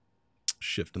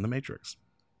 Shift in the Matrix.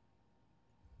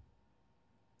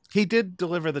 He did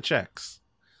deliver the checks.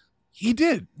 He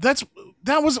did. That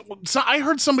was. So I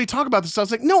heard somebody talk about this. I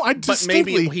was like, no, I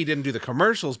distinctly. But maybe he didn't do the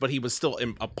commercials, but he was still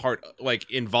a part, like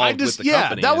involved with the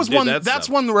company. That was one. That's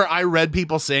one where I read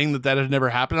people saying that had never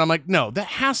happened. I'm like, no, that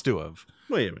has to have.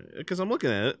 Wait a minute, because I'm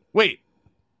looking at it. Wait,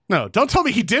 no, don't tell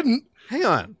me he didn't. Hang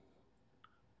on,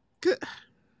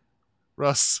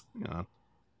 Russ. Hang on.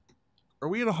 Are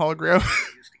we in a hologram?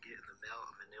 I used to get in the mail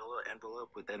a manila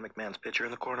envelope with Ed McMahon's picture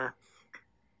in the corner,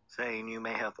 saying you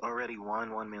may have already won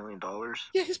 $1 million.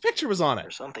 Yeah, his picture was on Or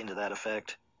it. something to that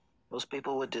effect. Most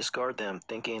people would discard them,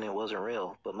 thinking it wasn't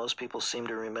real, but most people seem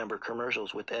to remember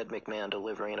commercials with Ed McMahon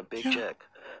delivering a big check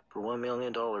for $1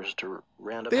 million to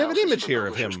random They have an houses image for here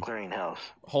of Publishers him Clearinghouse.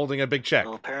 holding a big check.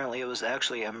 Well, apparently it was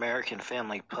actually American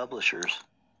Family Publishers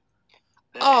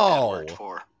that Oh. Ed worked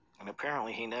for. And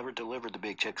apparently he never delivered the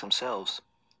big checks themselves.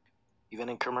 Even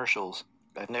in commercials.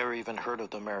 I've never even heard of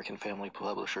the American Family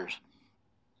Publishers.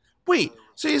 Wait,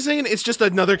 so you're saying it's just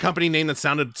another company name that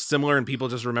sounded similar and people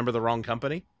just remember the wrong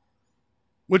company?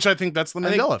 Which I think that's the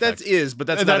Mandela effect.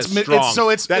 That's not as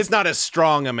strong. It's not as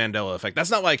strong a Mandela effect. That's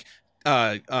not like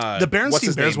the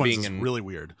Berenstein Bears one is really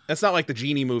weird. That's not like the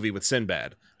Genie movie with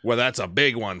Sinbad, where that's a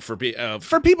big one for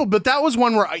people. But that was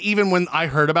one where even when I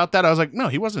heard about that, I was like, no,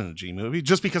 he wasn't in a G movie,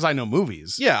 just because I know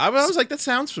movies. Yeah, I was like, that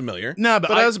sounds familiar. No, but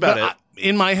that was about it.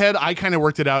 In my head, I kind of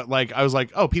worked it out. Like I was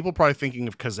like, oh, people probably thinking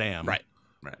of Kazam, right.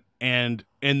 And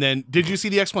then, did you see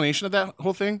the explanation of that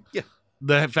whole thing? Yeah.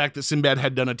 The fact that Sinbad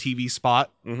had done a TV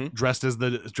spot Mm-hmm. dressed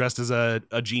as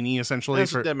a genie, essentially.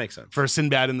 That makes sense. For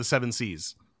Sinbad in the Seven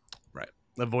Seas. Right.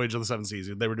 The Voyage of the Seven Seas.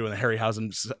 They were doing the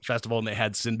Harryhausen Festival, and they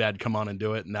had Sinbad come on and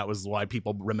do it, and that was why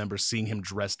people remember seeing him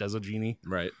dressed as a genie.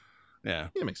 Right. Yeah.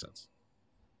 Yeah, makes sense.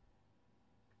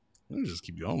 Let me just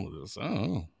keep going with this. I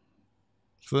don't know.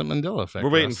 For the Mandela effect. We're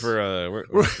waiting for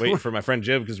we're waiting for my friend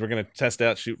Jib because we're gonna test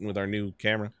out shooting with our new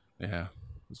camera. Yeah.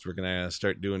 So we're gonna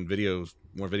start doing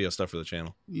more video stuff for the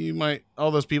channel. You might.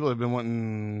 All those people have been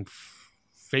wanting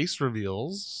face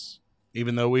reveals,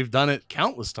 even though we've done it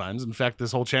countless times. In fact,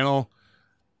 this whole channel.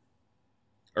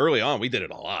 Early on, we did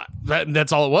it a lot.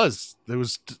 That's all it was. It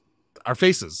was our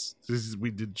faces.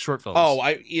 We did short films. Oh,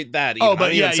 but yeah.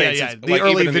 The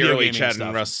early Chad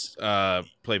and Russ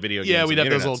play video games. Yeah, we'd have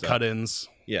those little stuff. cut-ins.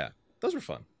 Yeah, those were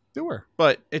fun. They were,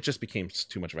 but it just became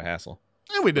too much of a hassle.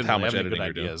 And we didn't how really much have any editing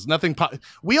good you're ideas. Nothing.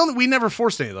 We never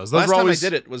forced any of those. Last were always... time I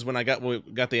did it was when we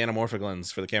got the anamorphic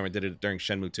lens for the camera. Did it during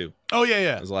Shenmue 2. Oh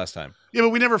yeah. It was the last time. Yeah, but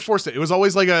we never forced it. It was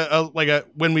always like a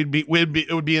when it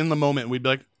would be in the moment. We'd be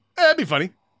like, it'd be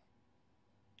funny.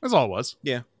 That's all it was.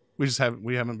 Yeah,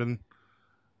 we haven't been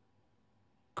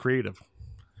creative.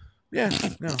 Yeah,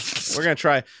 no, we're gonna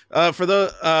try.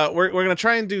 We're gonna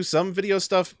try and do some video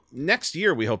stuff next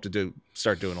year. We hope to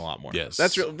start doing a lot more. Yes,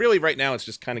 that's really right now. It's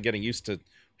just kind of getting used to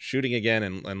shooting again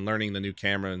and learning the new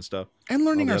camera and stuff and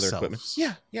learning the ourselves. Other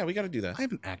equipment. Yeah, we got to do that. I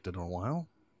haven't acted in a while.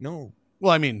 No,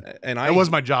 well, I mean, it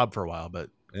was my job for a while, but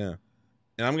yeah,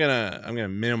 and I'm gonna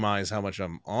minimize how much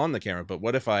I'm on the camera. But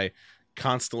what if I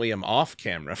constantly am off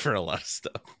camera for a lot of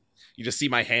stuff? You just see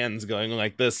my hands going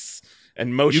like this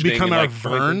and motioning. You become our like,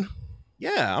 Vern.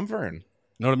 Yeah, I'm Vern. You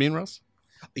know what I mean, Russ?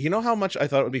 You know how much I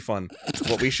thought it would be fun?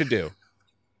 What we should do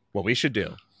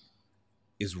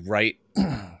is write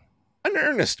an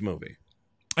Ernest movie.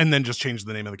 And then just change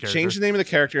the name of the character. Change the name of the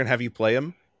character and have you play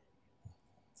him.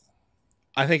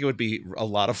 I think it would be a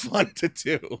lot of fun to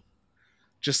do.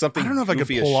 Just something I don't know if I could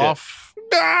pull shit. off.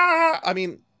 I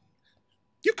mean,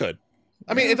 you could.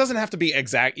 I mean, it doesn't have to be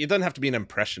exact. It doesn't have to be an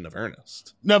impression of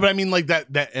Ernest. No, but I mean like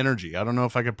that energy. I don't know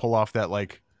if I could pull off that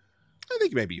like... I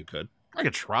think maybe you could. I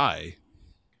could try.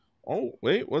 Oh,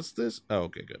 wait, what's this? Oh,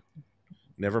 okay, good.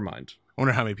 Never mind. I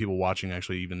wonder how many people watching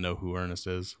actually even know who Ernest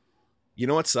is. You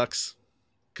know what sucks?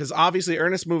 Because obviously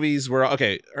Ernest movies were...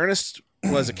 Okay, Ernest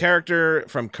was a character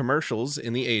from commercials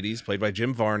in the 80s, played by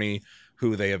Jim Varney,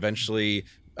 who they eventually...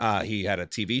 he had a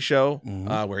TV show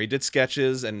where he did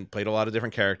sketches and played a lot of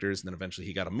different characters. And then eventually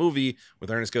he got a movie with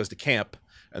Ernest Goes to Camp.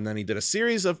 And then he did a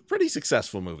series of pretty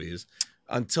successful movies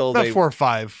until about 4 or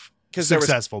 5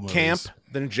 successful movies. Camp,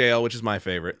 then Jail, which is my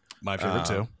favorite. My favorite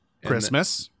too.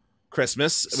 Christmas.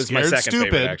 Christmas. It was Scared my second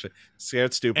Stupid. favorite, actually.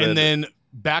 Scared Stupid. And then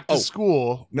Back to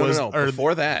School. No.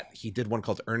 Before that, he did one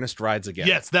called Ernest Rides Again.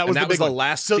 Yes, that was the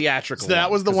last theatrical So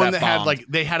that was the one that had bombed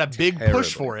they had a big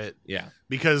push for it. Yeah.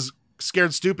 Because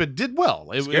Scared Stupid did well.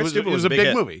 It was a big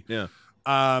hit. movie. Yeah.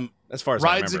 As far as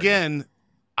Rides Again,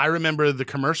 I remember the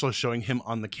commercial showing him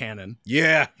on the cannon.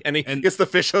 Yeah, and he gets the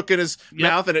fish hook in his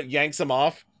mouth and it yanks him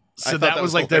off. So that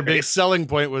was like their big selling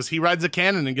point was he rides a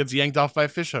cannon and gets yanked off by a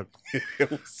fish hook. It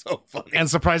was so funny. And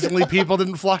surprisingly, people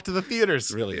didn't flock to the theaters.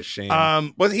 It's really a shame.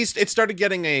 Well, it started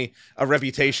getting a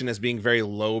reputation as being very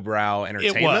lowbrow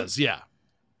entertainment. It was, yeah.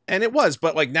 And it was,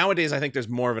 but like nowadays, I think there's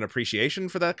more of an appreciation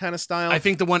for that kind of style. I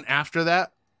think the one after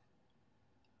that,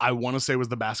 I want to say was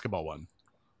the basketball one.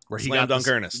 Where he Slam got Dunk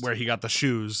Ernest. Where he got the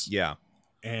shoes. Yeah.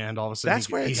 And all of a sudden that's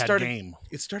where he had game.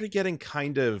 It started getting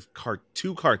kind of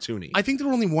too cartoony. I think there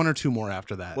were only 1 or 2 more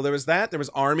after that. Well, there was that, there was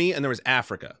Army, and there was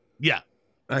Africa. Yeah.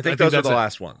 And I think those were the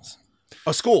last ones.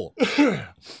 Oh, School.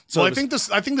 So I think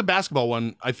the basketball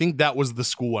one, I think that was the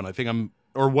school one. I think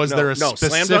there a specifically...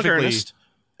 Slam Dunk Ernest.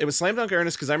 It was Slam Dunk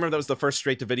Ernest because I remember that was the first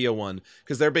straight-to-video one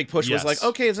because their big push was like,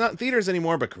 okay, it's not in theaters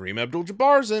anymore, but Kareem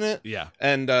Abdul-Jabbar's in it. Yeah.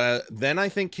 And then I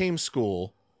think came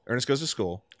School. Ernest Goes to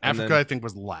School. Africa, I think,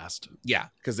 was last. Yeah,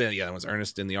 because then it was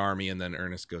Ernest in the Army, and then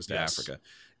Ernest Goes to Africa.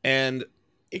 And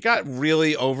it got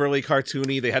really overly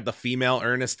cartoony. They had the female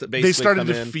Ernest basically They started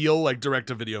to feel like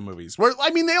direct-to-video movies. Where I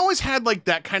mean, they always had like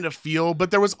that kind of feel, but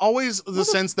there was always the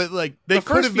sense that like they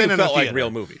could have been in a theater. Like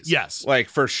real movies. Yes, like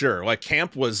for sure. Like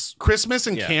Camp was Christmas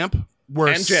and Camp were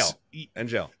and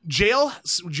Jail. Jail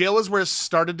is where it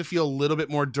started to feel a little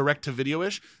bit more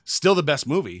direct-to-video-ish. Still the best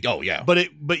movie. Oh yeah,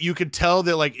 but you could tell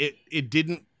that like it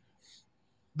didn't.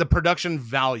 The production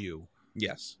value,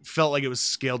 felt like it was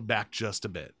scaled back just a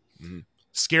bit. Mm-hmm.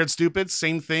 Scared Stupid,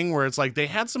 same thing, where it's like they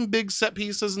had some big set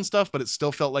pieces and stuff, but it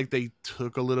still felt like they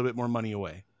took a little bit more money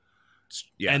away.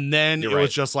 Yeah, and then it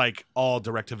was just like all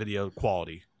direct-to-video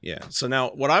quality. Yeah. So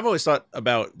now, what I've always thought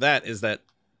about that is that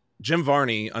Jim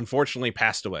Varney unfortunately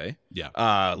passed away.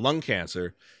 Yeah, lung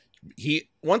cancer.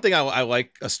 One thing I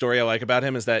like, a story I like about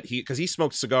him is that because he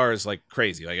smoked cigars like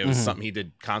crazy, like it was something he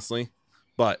did constantly,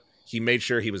 but he made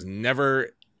sure he was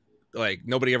never, like,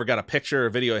 nobody ever got a picture or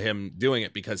video of him doing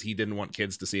it because he didn't want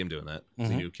kids to see him doing that.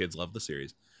 Because he knew kids loved the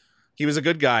series. He was a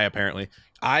good guy, apparently.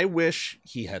 I wish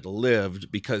he had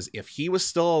lived, because if he was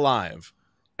still alive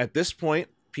at this point,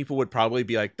 people would probably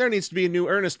be like, there needs to be a new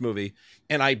Ernest movie.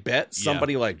 And I bet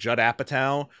somebody like Judd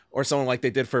Apatow or someone like they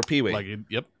did for Pee-wee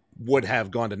would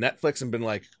have gone to Netflix and been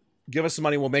like, give us some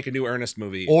money, we'll make a new Ernest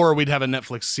movie. Or we'd have a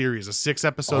Netflix series, a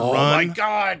 6-episode run. Oh my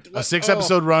God. A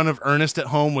 6-episode run of Ernest at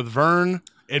Home with Vern.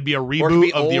 It'd be a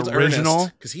reboot of the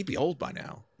original. Because he'd be old by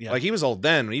now. Yeah. Like, he was old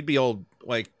then. He'd be old,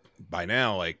 like, by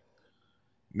now. Like,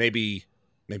 maybe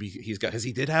he's got, because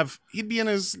he did have... He'd be in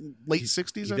his late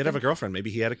 60s, He did have a girlfriend.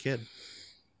 Maybe he had a kid.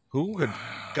 Who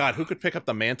could pick up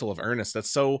the mantle of Ernest? That's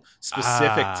so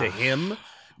specific to him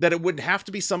that it would have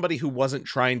to be somebody who wasn't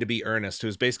trying to be Ernest,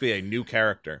 who's basically a new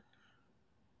character.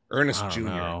 Ernest Jr.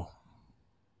 Know.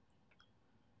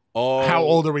 Oh, how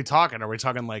old are we talking? Are we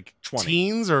talking like 20.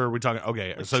 teens, or are we talking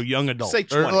so young adult? Say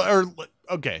 20. Or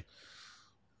okay.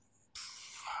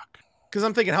 Fuck. Because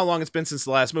I'm thinking how long it's been since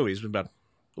the last movie. It's been about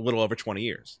a little over 20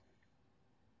 years.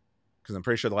 Because I'm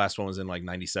pretty sure the last one was in like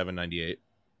 97, 98.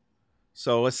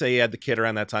 So let's say you had the kid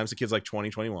around that time. So the kid's like 20,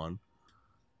 21.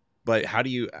 But how do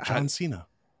you... John Cena.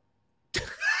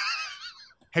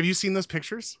 Have you seen those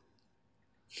pictures?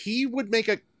 He would make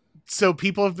a... So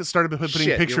people have started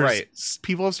putting pictures. You're right.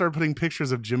 People have started putting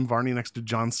pictures of Jim Varney next to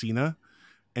John Cena.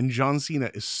 And John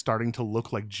Cena is starting to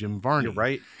look like Jim Varney. You're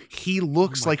right. He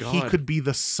looks like he could be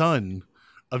the son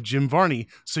of Jim Varney.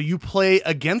 So you play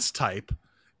against type.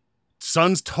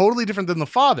 Son's totally different than the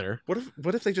father. What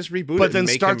if they just reboot it? But then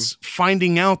starts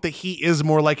finding out that he is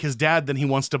more like his dad than he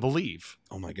wants to believe.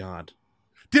 Oh my God.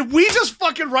 Did we just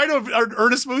fucking write an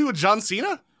Ernest movie with John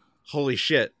Cena? Holy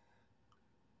shit.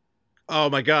 Oh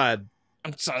my God.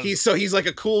 I'm sorry. He's like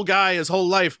a cool guy his whole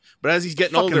life, but as he's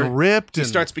getting fucking older, ripped, he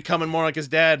starts becoming more like his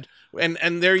dad. And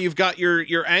there you've got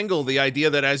your angle, the idea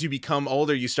that as you become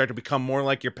older, you start to become more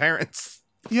like your parents.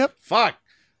 Yep. Fuck.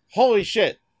 Holy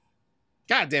shit.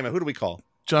 God damn it. Who do we call?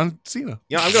 John Cena.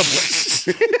 Yeah, I'm gonna.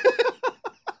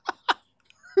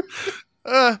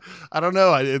 I don't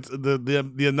know. It's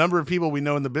the number of people we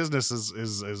know in the business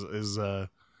is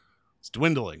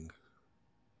dwindling.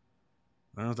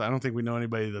 I don't think we know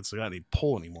anybody that's got any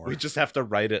pull anymore. We just have to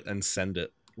write it and send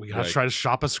it. We gotta try to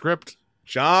shop a script.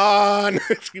 John,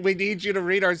 we need you to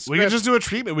read our script. We could just do a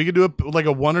treatment. We could do like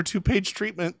a 1 or 2 page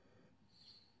treatment,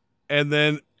 and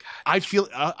then I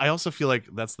also feel like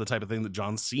that's the type of thing that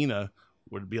John Cena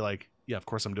would be like. Yeah, of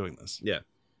course I'm doing this. Yeah.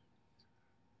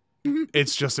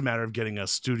 It's just a matter of getting a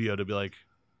studio to be like,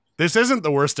 this isn't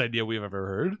the worst idea we've ever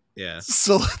heard. Yeah.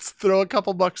 So let's throw a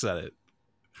couple bucks at it.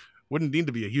 Wouldn't need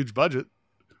to be a huge budget.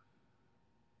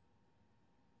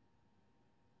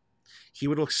 He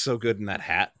would look so good in that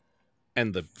hat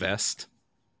and the vest.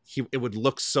 It would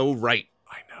look so right.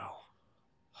 I know.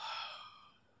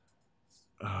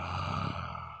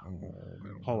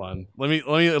 Hold on. Let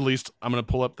me at least, I'm going to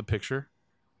pull up the picture.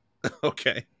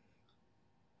 Okay.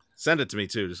 Send it to me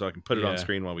too, just so I can put it on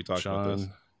screen while we talk about this.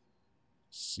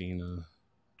 Cena,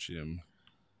 Jim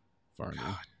Varney.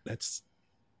 God, that's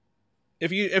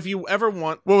if you ever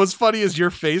want. What was funny is your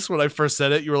face when I first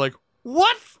said it. You were like,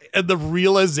 "What?" And the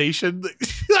realization.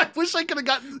 I wish I could have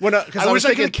gotten. I wish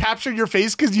I could have captured your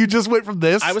face because you just went from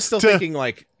this. I was still thinking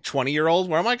like 20-year-old,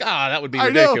 where I'm like, that would be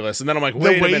ridiculous. And then I'm like,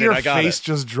 wait a minute, I got it. Your face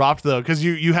just dropped though, because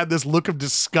you had this look of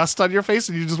disgust on your face,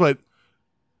 and you just went.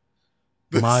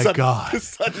 God. The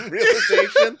sudden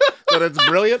realization that it's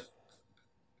brilliant.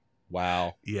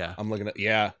 Wow. Yeah. I'm looking at,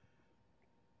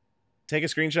 Take a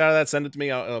screenshot of that, send it to me.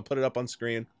 I'll put it up on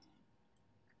screen.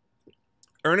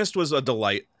 Ernest was a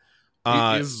delight.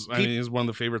 He's one of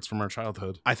the favorites from our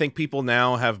childhood. I think people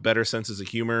now have better senses of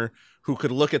humor who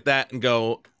could look at that and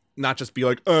go, not just be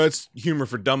like, oh, it's humor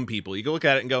for dumb people. You can look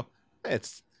at it and go, hey,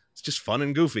 it's just fun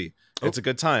and goofy. It's a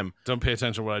good time. Don't pay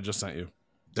attention to what I just sent you.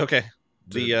 Okay.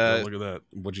 Don't look at that.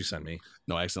 What'd you send me?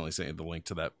 No, I accidentally sent you the link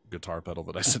to that guitar pedal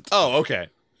that I sent. Oh, okay.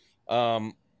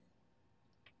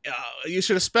 You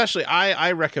should especially.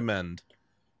 I recommend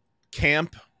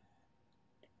Camp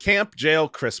Jail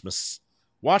Christmas.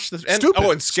 Watch the and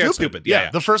Scared Stupid.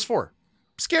 Yeah, the first 4.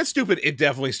 Scared Stupid. It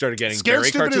definitely started getting Scared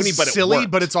very Stupid cartoony, is but silly,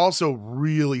 it but it's also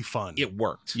really fun. It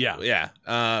worked. Yeah.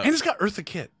 And it's got Eartha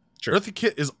Kitt. Sure. Eartha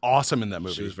Kitt is awesome in that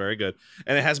movie. She was very good.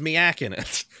 And it has Miak in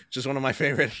it, which is one of my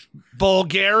favorite.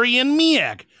 Bulgarian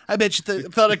Miak. I bet you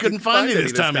thought I couldn't find it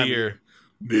this time of year.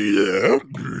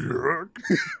 Miak.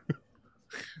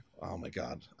 Oh, my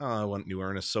God. Oh, I want new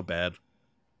Ernest so bad.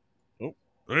 Oh.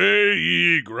 Hey,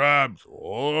 he grabs.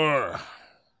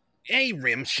 Hey,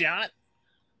 Rimshot.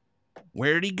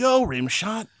 Where'd he go,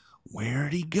 Rimshot?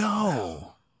 Where'd he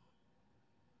go?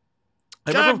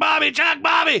 Chuck Bobby!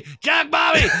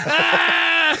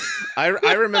 Ah!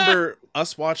 I remember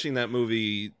us watching that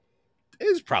movie.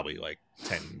 It was probably like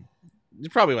 10.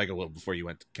 Probably like a little before you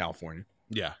went to California.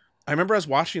 Yeah. I remember us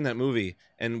watching that movie,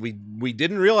 and we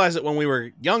didn't realize it when we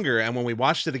were younger, and when we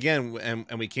watched it again,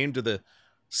 and we came to the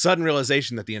sudden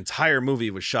realization that the entire movie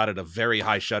was shot at a very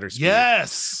high shutter speed.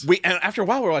 Yes. And after a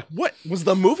while, we were like, "What was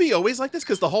the movie always like this?"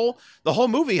 Because the whole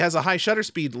movie has a high shutter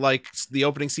speed, like the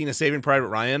opening scene of Saving Private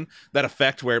Ryan. That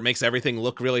effect where it makes everything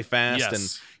look really fast,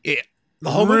 and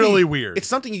the whole really movie, weird. It's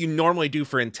something you normally do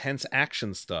for intense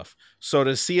action stuff. So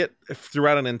to see it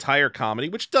throughout an entire comedy,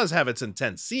 which does have its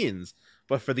intense scenes,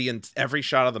 but for every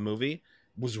shot of the movie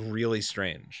was really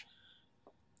strange.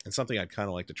 And something I'd kind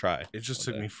of like to try. It just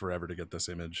took me forever to get this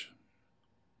image.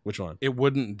 Which one? It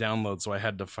wouldn't download, so I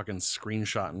had to fucking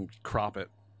screenshot and crop it.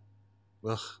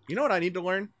 Ugh. You know what I need to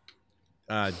learn?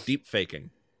 Deep faking.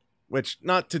 Which,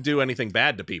 not to do anything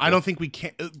bad to people. I don't think we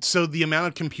can. So the amount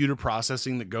of computer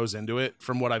processing that goes into it,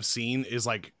 from what I've seen, is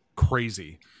like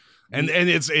crazy, and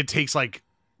it takes like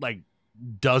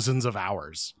dozens of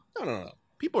hours. No.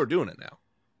 People are doing it now.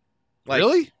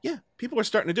 Really? Yeah, people are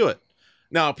starting to do it.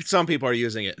 Now, some people are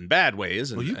using it in bad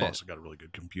ways. Well, you've also got a really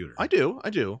good computer. I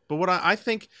do. But what I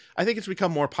think it's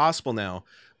become more possible now.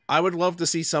 I would love to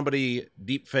see somebody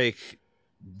deep fake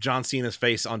John Cena's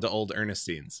face onto old Ernest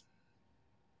scenes.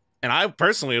 And I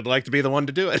personally would like to be the one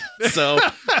to do it. So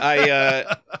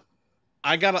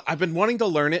I've been wanting to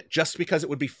learn it just because it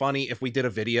would be funny if we did a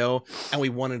video and we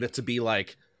wanted it to be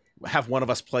like, have one of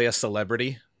us play a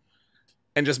celebrity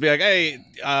and just be like, hey,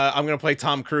 I'm going to play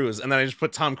Tom Cruise. And then I just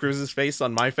put Tom Cruise's face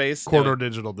on my face. Corridor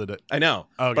Digital did it. I know.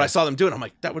 Okay. But I saw them do it. I'm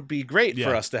like, that would be great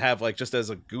for us to have, like, just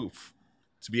as a goof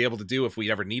to be able to do if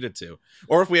we ever needed to.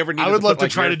 Or if we ever needed to. I would love to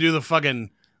try to do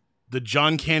the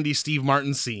John Candy Steve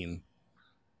Martin scene.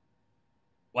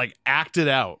 Like, acted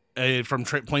out from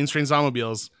Planes, Trains,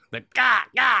 Automobiles. Like,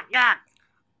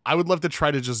 I would love to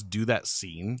try to just do that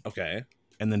scene. Okay.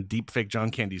 And then deep fake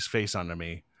John Candy's face onto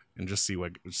me and just see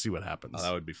what happens. Oh,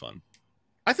 that would be fun.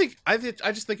 I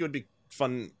just think it would be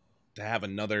fun to have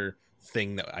another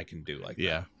thing that I can do like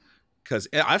that. Because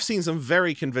I've seen some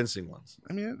very convincing ones.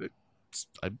 I mean,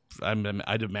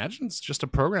 I'd imagine it's just a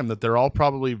program that they're all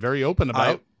probably very open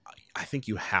about. I think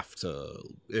you have to.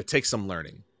 It takes some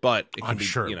learning, but I'm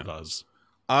sure it does.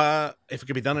 If it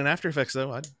could be done in After Effects,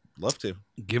 though, I'd love to.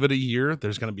 Give it a year.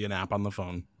 There's going to be an app on the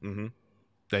phone. Mm-hmm.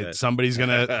 Somebody's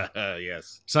gonna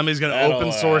yes. Somebody's gonna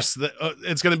open source.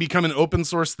 It's going to become an open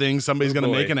source thing. Somebody's going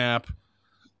to make an app,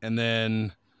 and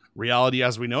then reality,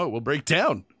 as we know it, will break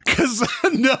down because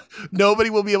nobody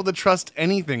will be able to trust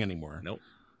anything anymore. Nope.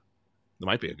 That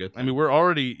might be a good thing. I mean, we're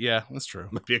already, that's true.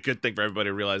 Might be a good thing for everybody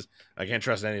to realize I can't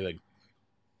trust anything.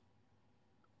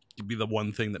 It'd be the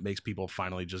one thing that makes people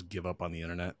finally just give up on the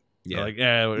internet. Yeah.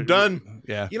 They're like, we're done.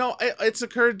 Yeah. You know, it's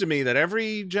occurred to me that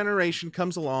every generation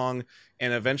comes along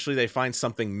and eventually they find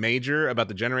something major about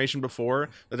the generation before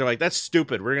that they're like, that's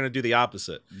stupid. We're going to do the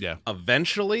opposite. Yeah.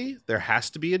 Eventually, there has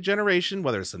to be a generation,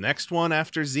 whether it's the next one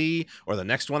after Z or the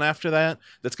next one after that,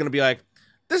 that's going to be like,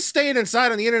 this staying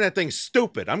inside on the internet thing's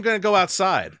stupid. I'm going to go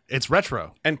outside. It's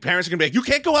retro. And parents are going to be like, you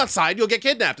can't go outside. You'll get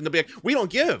kidnapped. And they'll be like, we don't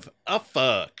give a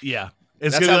fuck. Yeah.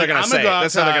 That's how they're going to say.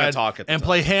 That's how they're going to talk at the and time.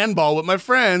 play handball with my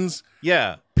friends.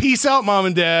 Yeah. Peace out, mom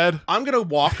and dad. I'm going to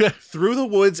walk through the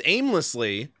woods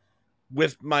aimlessly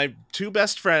with my two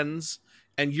best friends,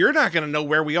 and you're not going to know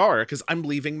where we are because I'm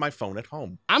leaving my phone at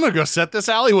home. I'm going to go set this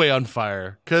alleyway on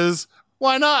fire because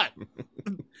why not?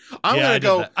 I'm going to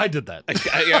go. I did that.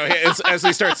 As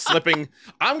we start slipping,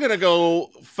 I'm going to go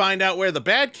find out where the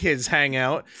bad kids hang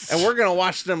out, and we're going to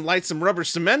watch them light some rubber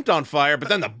cement on fire, but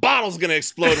then the bottle's going to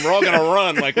explode, and we're all going to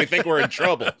run like we think we're in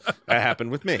trouble. That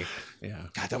happened with me. Yeah.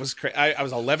 God, that was crazy. I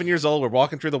was 11 years old. We're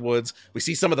walking through the woods. We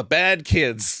see some of the bad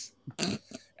kids,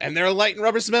 and they're lighting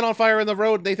rubber cement on fire in the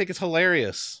road. They think it's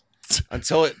hilarious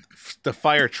until the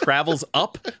fire travels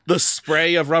up. The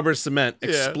spray of rubber cement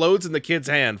explodes in the kid's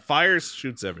hand. Fire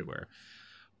shoots everywhere.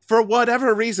 For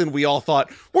whatever reason, we all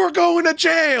thought, we're going to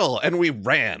jail. And we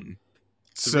ran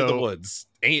through the woods.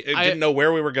 Didn't know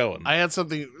where we were going. I had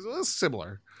something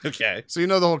similar. Okay. So you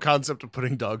know the whole concept of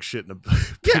putting dog shit in a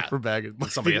paper bag.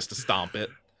 Somebody has to stomp it.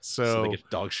 So they get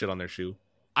dog shit on their shoe.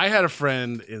 I had a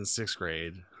friend in 6th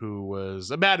grade who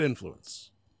was a bad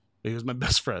influence. He was my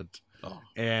best friend. Oh.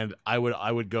 And I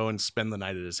would go and spend the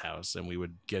night at his house, and we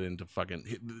would get into fucking.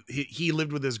 He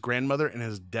lived with his grandmother and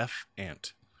his deaf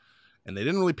aunt, and they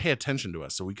didn't really pay attention to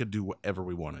us, so we could do whatever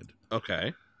we wanted.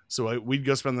 Okay. So I'd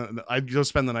go spend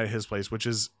the night at his place, which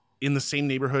is in the same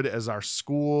neighborhood as our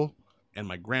school and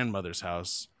my grandmother's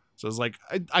house. So it was like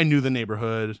I knew the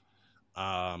neighborhood.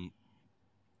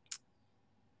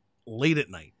 Late at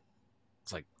night,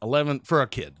 it's like 11 for a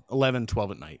kid, 11,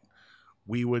 12 at night.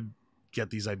 We would get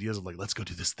these ideas of like, let's go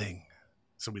do this thing.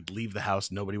 So we'd leave the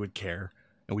house, nobody would care,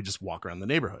 and we just walk around the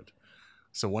neighborhood.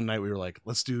 So one night we were like,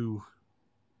 let's do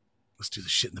the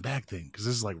shit in the bag thing, because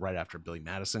this is like right after Billy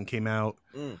Madison came out,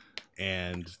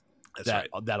 and that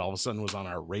all of a sudden was on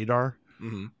our radar.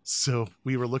 Mm-hmm. So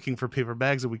we were looking for paper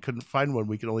bags and we couldn't find one.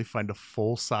 We could only find a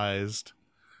full-sized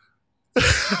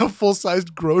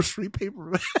grocery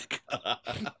paper bag.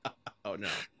 Oh no.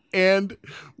 And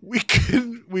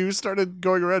we started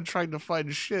going around trying to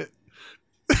find shit.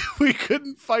 We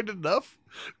couldn't find enough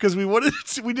because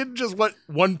we didn't just want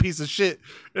one piece of shit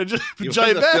and just a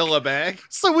giant bag. Fill a bag.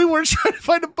 So we were trying to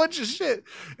find a bunch of shit.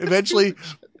 Eventually,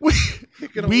 we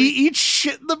each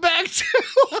shit in the bag too.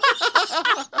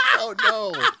 Oh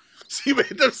no! So you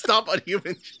made them stop on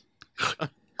human.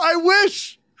 I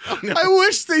wish. Oh, no. I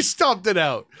wish they stomped it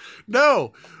out.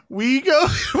 No, we're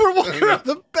walking around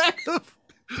the back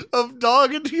of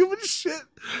dog and human shit,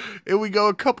 and we go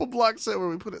a couple blocks in where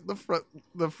we put it in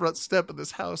the front step of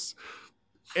this house,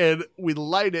 and we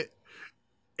light it,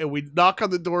 and we knock on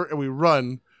the door and we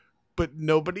run, but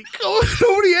nobody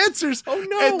answers. Oh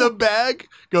no! And the bag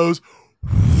goes,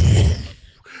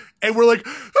 and we're like,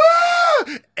 ah!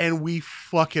 And we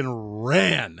fucking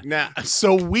ran. Nah.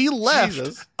 So we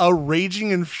left a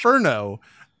raging inferno.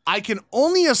 I can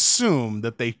only assume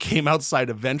that they came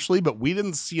outside eventually, but we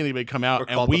didn't see anybody come out. Or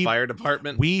called the fire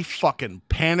department. We fucking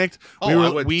panicked. I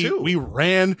would too. We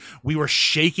ran. We were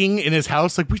shaking in his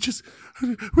house like we're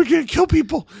gonna kill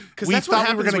people. Because we thought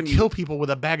we were gonna kill people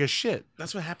with a bag of shit.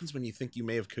 That's what happens when you think you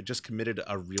may have just committed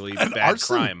a really bad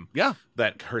crime. Yeah,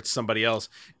 that hurts somebody else.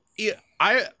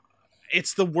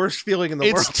 It's the worst feeling in the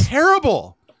world. It's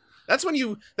terrible. That's when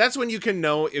you can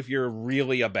know if you're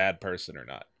really a bad person or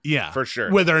not. Yeah, for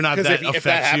sure. Whether or not that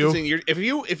affects you.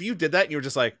 If you did that and you were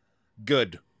just like,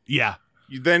 good. Yeah.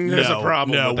 Then there's a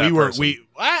problem. No, with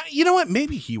that you know what?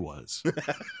 Maybe he was.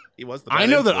 He was. I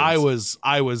know that I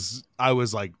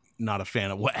was like not a fan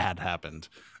of what had happened.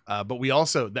 But we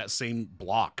also, that same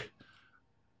block,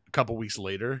 a couple weeks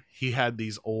later, he had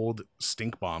these old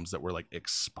stink bombs that were like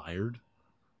expired.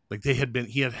 Like he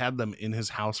had them in his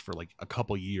house for like a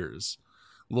couple years,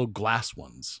 little glass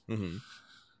ones. Mm-hmm.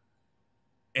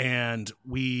 And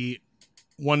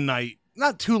one night,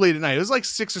 not too late at night, it was like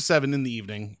 6 or 7 in the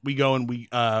evening. We go and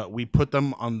we put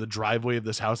them on the driveway of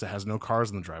this house that has no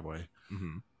cars in the driveway.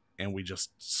 Mm-hmm. And we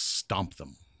just stomp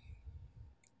them.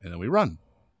 And then we run.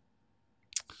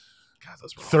 God,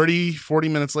 that's 30, 40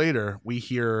 minutes later, we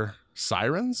hear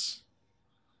sirens.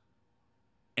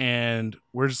 And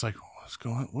we're just like, what's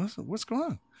going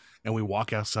on? And we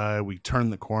walk outside, we turn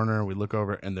the corner, we look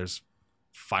over, and there's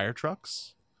fire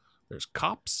trucks, there's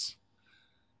cops.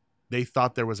 They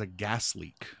thought there was a gas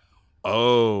leak.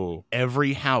 Oh.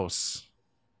 Every house,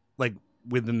 like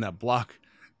within that block,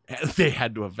 they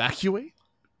had to evacuate.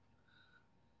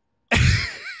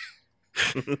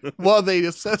 While they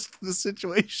assessed the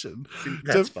situation.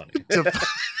 That's funny. To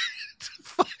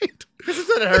find. Because it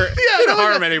didn't hurt. Yeah, it didn't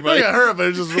harm anybody. It didn't hurt, but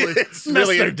it just really it's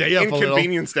really their day up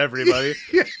inconvenienced everybody.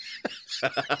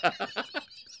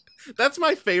 That's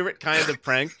my favorite kind of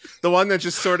prank. The one that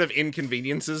just sort of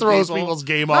inconveniences throws people's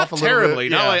game off a little terribly.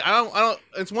 bit. Yeah. Like, I don't.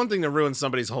 It's one thing to ruin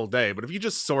somebody's whole day, but if you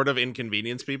just sort of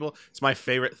inconvenience people, it's my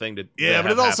favorite thing to. Yeah,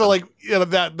 but it also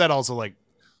that also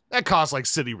that costs like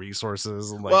city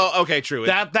resources. And well, okay, true.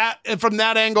 That and from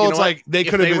that angle, it's like they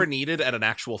could have. If they were needed at an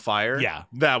actual fire, yeah,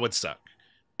 that would suck.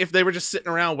 If they were just sitting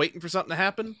around waiting for something to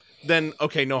happen, then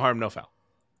okay, no harm, no foul.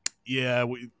 Yeah,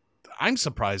 I'm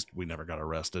surprised we never got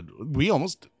arrested.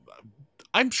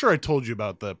 I'm sure I told you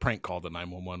about the prank call to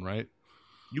 911, right?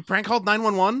 You prank called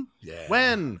 911? Yeah.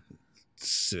 When?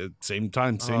 Same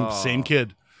time, same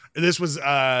kid. This was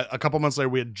a couple months later.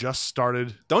 We had just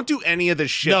started. Don't do any of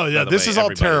this shit. No, this is all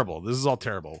terrible. This is all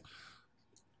terrible.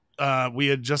 We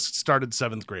had just started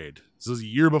 7th grade. This was a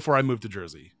year before I moved to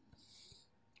Jersey.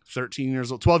 12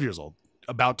 years old,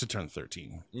 about to turn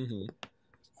 13. Mm-hmm.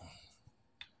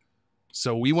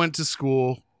 So we went to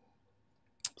school.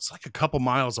 It's like a couple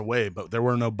miles away, but there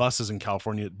were no buses in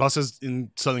California. Buses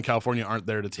in Southern California aren't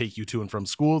there to take you to and from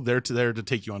school. They're there to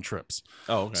take you on trips.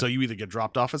 Oh, okay. So you either get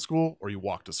dropped off at school or you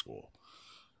walk to school.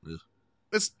 Ugh.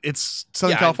 It's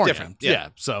Southern California. Different. Yeah.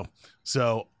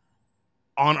 So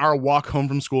on our walk home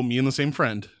from school, me and the same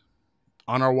friend,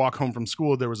 on our walk home from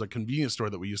school, there was a convenience store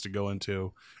that we used to go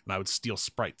into, and I would steal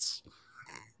Sprites.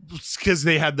 Because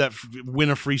they had that win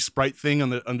a free Sprite thing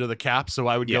under the cap, so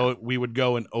we would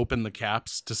go and open the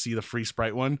caps to see the free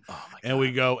Sprite one, and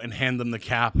we go and hand them the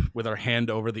cap with our hand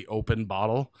over the open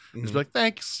bottle, and just be like,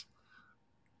 "Thanks."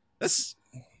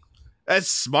 That's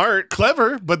smart.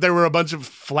 Clever, but there were a bunch of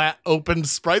flat, open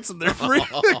Sprites in there for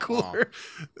the cooler.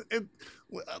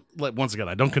 Once again,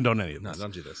 I don't condone any of this. No,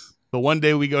 don't do this. But one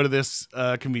day we go to this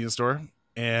convenience store,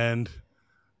 and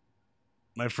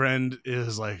my friend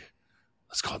is like,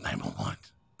 let's call 911.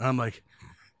 And I'm like,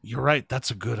 you're right.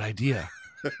 That's a good idea.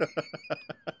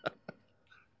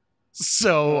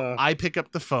 So I pick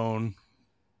up the phone,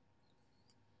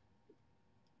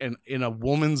 and in a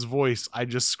woman's voice, I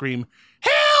just scream,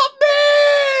 help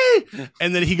me!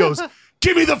 And then he goes,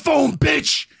 give me the phone,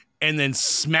 bitch! And then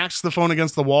smacks the phone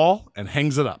against the wall and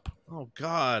hangs it up. Oh,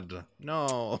 God.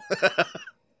 No.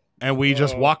 And we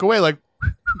just walk away like,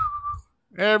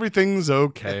 everything's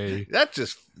okay. That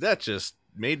just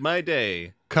made my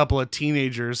day. Couple of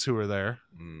teenagers who were there.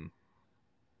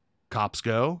 Cops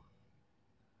go.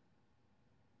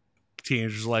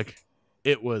 Teenagers like,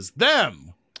 it was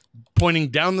them. Pointing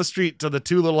down the street to the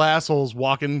two little assholes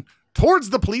walking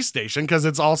towards the police station because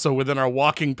it's also within our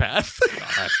walking path.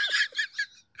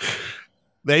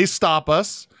 They stop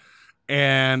us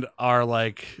and are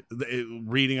like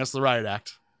reading us the riot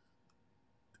act,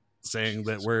 saying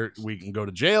that we can go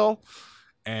to jail,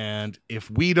 and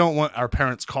if we don't want our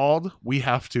parents called, we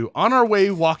have to, on our way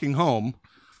walking home,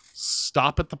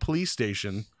 stop at the police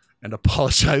station and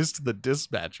apologize to the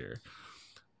dispatcher,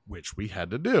 which we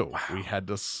had to do. Wow. We had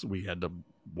to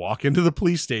walk into the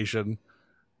police station.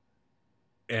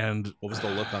 And what was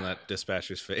the look on that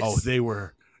dispatcher's face? Oh, they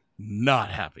were not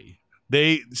happy.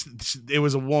 It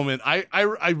was a woman. I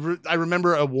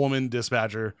remember a woman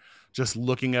dispatcher just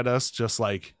looking at us just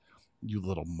like, you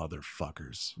little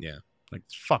motherfuckers. Yeah. Like,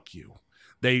 fuck you.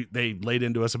 They laid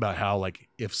into us about how, like,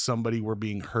 if somebody were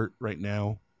being hurt right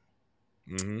now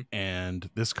and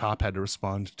this cop had to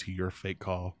respond to your fake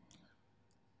call,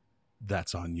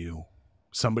 that's on you.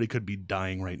 Somebody could be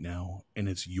dying right now and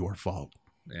it's your fault.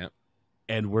 Yeah.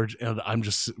 And we're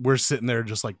sitting there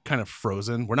just like kind of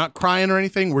frozen. We're not crying or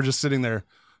anything. We're just sitting there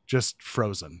just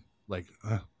frozen. Like,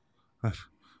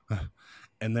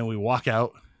 and then we walk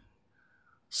out,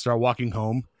 start walking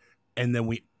home, and then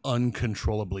we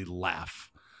uncontrollably laugh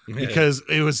because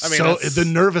it was the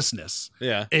nervousness.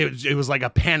 Yeah. It was like a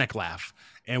panic laugh.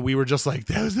 And we were just like,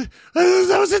 that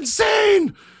was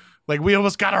insane. Like, we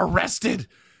almost got arrested.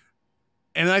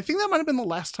 And I think that might have been the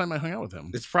last time I hung out with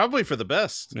him. It's probably for the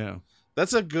best. Yeah.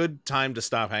 That's a good time to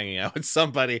stop hanging out with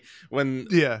somebody when.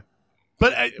 Yeah.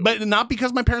 But not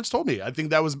because my parents told me. I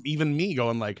think that was even me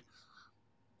going like,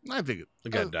 I think I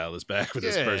got to dial this back with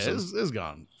this person. It's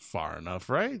gone far enough,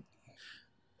 right?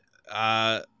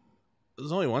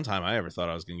 There's only one time I ever thought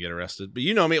I was going to get arrested. But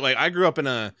you know me, like, I grew up in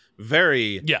a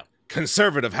very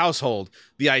conservative household.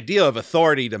 The idea of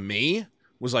authority to me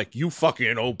was like, you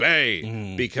fucking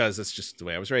obey, because it's just the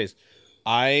way I was raised.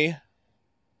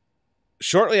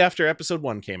 Shortly after episode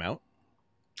 1 came out,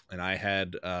 and I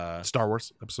had Star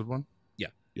Wars episode 1. Yeah.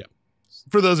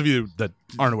 For those of you that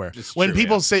aren't aware, when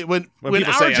people say when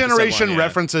our generation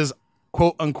references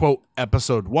quote unquote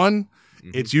episode 1,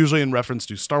 it's usually in reference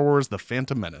to Star Wars: The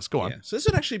Phantom Menace. Go on. Yeah. So this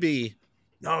would actually be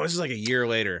this is like a year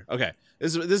later. Okay,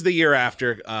 this is the year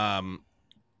after.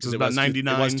 This is about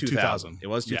 99. It was 2000. It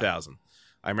was 2000.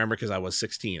 I remember because I was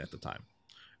 16 at the time,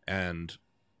 and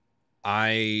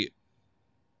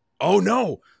oh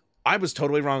no, I was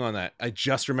totally wrong on that. I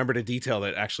just remembered a detail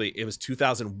that actually it was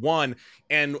 2001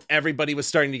 and everybody was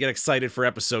starting to get excited for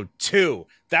episode 2.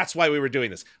 That's why we were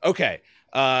doing this. Okay.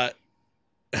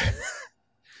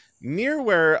 Near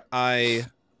where I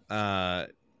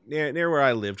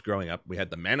lived growing up, we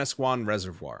had the Manasquan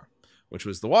Reservoir, which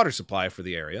was the water supply for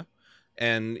the area.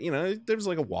 And, you know, there was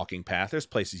like a walking path. There's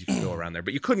places you could go around there,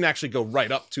 but you couldn't actually go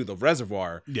right up to the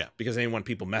reservoir because they didn't want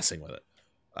people messing with it.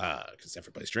 Because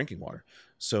everybody's drinking water.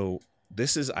 So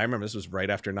I remember this was right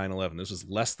after 9/11. This was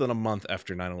less than a month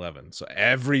after 9/11. So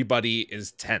everybody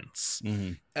is tense.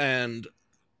 And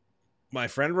my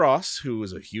friend Ross, who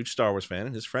was a huge Star Wars fan,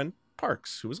 and his friend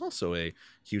Parks, who was also a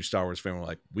huge Star Wars fan, were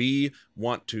like, we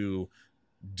want to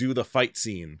do the fight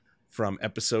scene from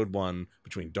episode 1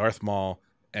 between Darth Maul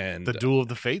and the Duel of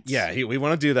the Fates. Yeah, we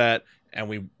want to do that. And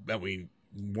we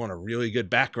want a really good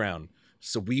background.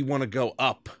 So we want to go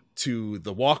up to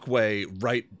the walkway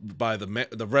right by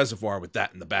the reservoir with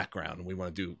that in the background, and we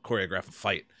want to choreograph a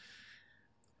fight.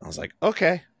 I was like,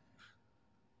 okay.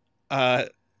 I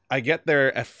get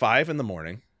there at 5 a.m.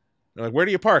 They're like, where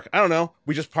do you park? I don't know.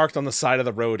 We just parked on the side of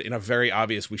the road in a very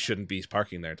obvious we shouldn't be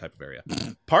parking there type of area.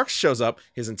 Parks shows up,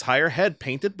 his entire head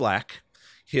painted black,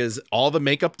 all the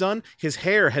makeup done, his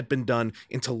hair had been done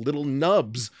into little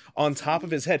nubs on top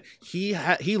of his head. He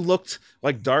looked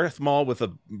like Darth Maul with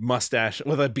a mustache,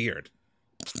 with a beard.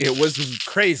 It was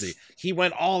crazy. He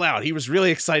went all out. He was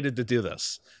really excited to do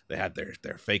this. They had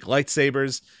their fake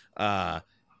lightsabers,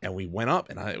 and we went up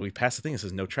and we passed the thing. It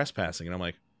says no trespassing, and I'm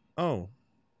like, oh,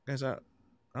 guys, I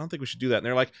don't think we should do that. And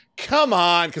they're like, come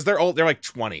on, because they're old. They're like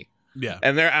 20. Yeah.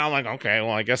 And I'm like, okay,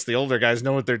 well, I guess the older guys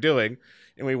know what they're doing.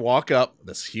 And we walk up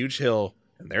this huge hill,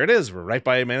 and there it is. We're right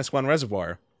by Manasquan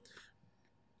Reservoir.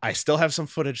 I still have some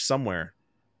footage somewhere,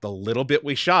 the little bit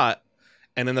we shot,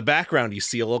 and in the background, you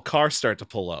see a little car start to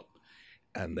pull up.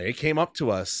 And they came up to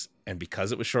us, and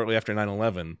because it was shortly after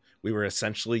 9/11, we were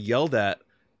essentially yelled at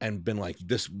and been like,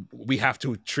 we have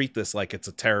to treat this like it's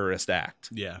a terrorist act.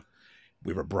 Yeah.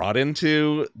 We were brought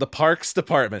into the parks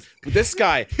department. This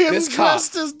guy, this cop,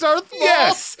 dressed as Darth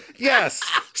Maul. Yes.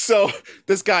 So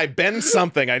this guy, Ben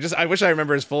something, I wish I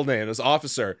remember his full name. This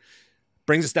officer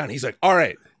brings us down. He's like, all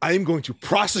right, I am going to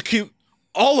prosecute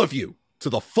all of you to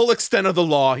the full extent of the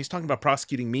law. He's talking about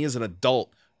prosecuting me as an adult,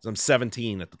 because I'm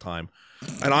 17 at the time.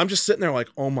 And I'm just sitting there like,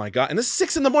 oh my God. And this is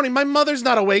 6 a.m. My mother's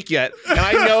not awake yet. And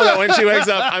I know that when she wakes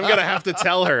up, I'm going to have to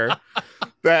tell her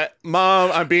that,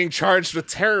 Mom, I'm being charged with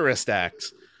terrorist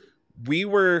acts. We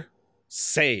were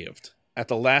saved at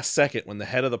the last second when the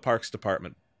head of the parks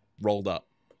department rolled up.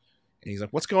 And he's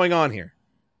like, what's going on here?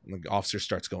 And the officer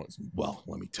starts going, well,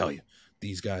 let me tell you.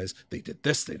 These guys, they did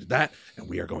this, they did that, and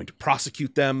we are going to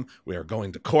prosecute them. We are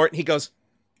going to court. And he goes,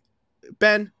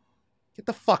 Ben, get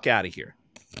the fuck out of here.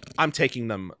 I'm taking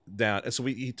them down. And so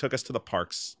he took us to the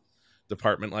parks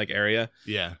department area.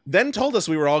 Yeah. Then told us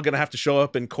we were all going to have to show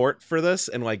up in court for this.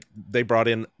 And they brought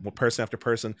in person after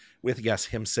person with, yes,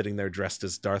 him sitting there dressed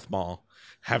as Darth Maul,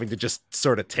 having to just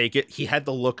sort of take it. He had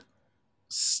to look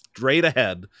straight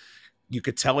ahead. You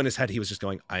could tell in his head he was just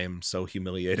going, I am so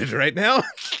humiliated right now.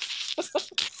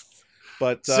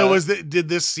 But so did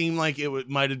this seem like it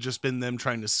might have just been them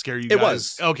trying to scare you guys? It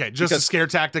was. Okay, just a scare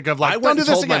tactic of I don't went do and this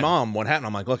told again. my mom what happened.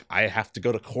 I'm like, look, I have to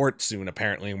go to court soon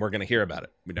apparently, and we're going to hear about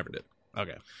it. We never did.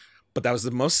 Okay. But that was the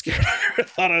most scared I ever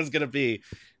thought I was going to be.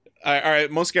 All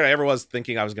right, most scared I ever was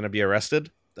thinking I was going to be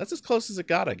arrested. That's as close as it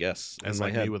got, I guess. That's in my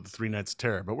like head. me with the 3 Nights of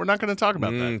Terror, but we're not going to talk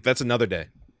about that. That's another day.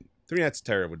 3 Nights of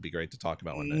Terror would be great to talk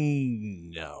about one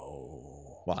day.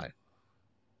 No. Why?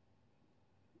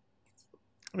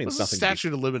 I mean, What's it's the nothing.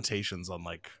 statute of limitations on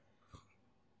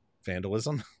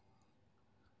Vandalism.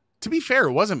 To be fair,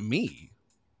 it wasn't me.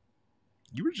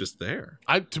 You were just there.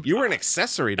 You You were an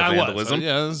accessory to I vandalism.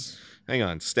 Was. Hang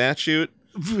on. Statute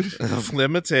of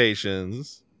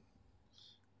limitations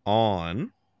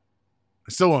on.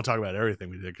 I still won't talk about everything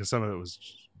we did because some of it was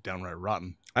downright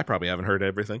rotten. I probably haven't heard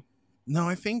everything No,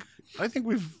 I think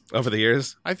we've over the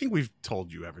years.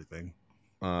 told you everything.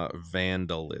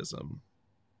 Vandalism.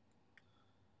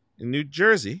 In New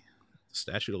Jersey, the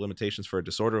statute of limitations for a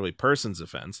disorderly persons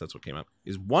offense, that's what came up,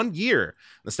 is 1 year.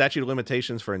 The statute of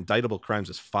limitations for indictable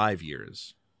crimes is 5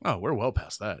 years. Oh, we're well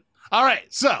past that. All right,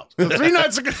 so the 3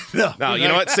 nights ago. No, you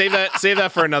know what? Save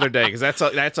that for another day, because that's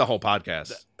a whole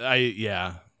podcast.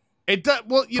 Yeah. It does.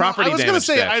 Well, Property I was going to damage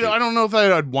say statute. I don't know if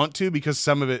I'd want to, because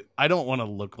some of it I don't want to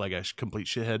look like a complete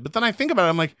shithead. But then I think about it,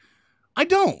 I'm like, I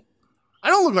don't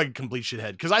look like a complete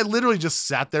shithead because I literally just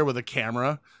sat there with a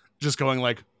camera, just going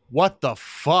like, what the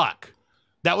fuck?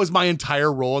 That was my entire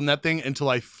role in that thing until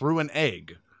I threw an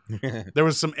egg. There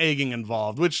was some egging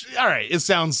involved, which, all right, it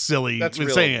sounds silly. That's with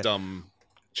real saying it, dumb,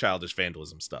 childish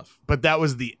vandalism stuff. but that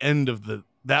was the end of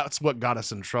that's what got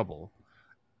us in trouble.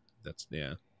 That's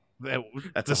yeah. That's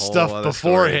a the whole stuff other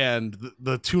beforehand,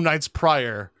 the 2 nights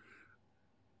prior.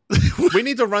 We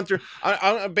need to run through.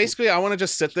 Basically, I want to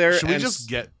just sit there. Should we and just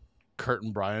get Kurt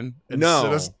and Brian and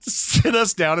No. sit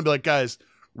us down and be like, guys,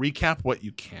 recap what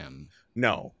you can.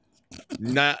 No.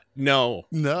 No.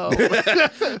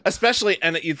 Especially,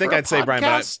 and you'd think For a I'd say Brian,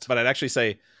 podcast? but I'd actually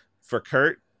say for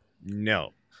Kurt,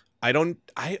 no. I don't.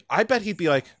 I bet he'd be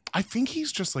like, I think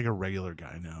he's just like a regular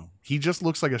guy now. He just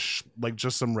looks like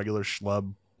just some regular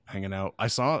schlub hanging out. I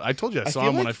told you I saw feel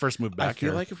him when like- I first moved I back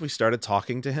feel here. like if we started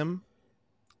talking to him,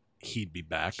 He'd be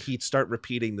back. he'd start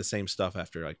repeating the same stuff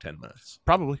after like 10 minutes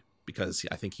Probably. because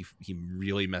I think he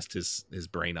really messed his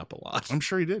brain up a lot. I'm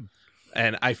sure he did.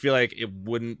 And I feel like it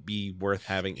wouldn't be worth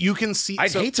having. You can see.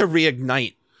 I'd hate to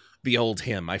reignite the old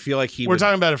him. I feel like We're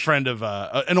talking about a friend of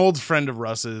an old friend of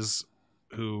Russ's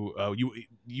who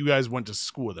you guys went to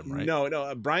school with him, right?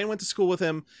 No. Brian went to school with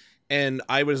him, and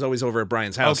I was always over at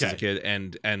Brian's house as a Okay.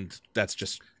 kid, and that's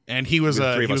just And he was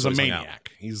The three of us a always hung out.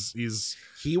 maniac. He's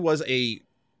he was a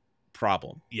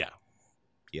problem. yeah.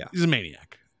 Yeah. He's a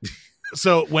maniac.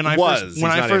 So when I Was. first He's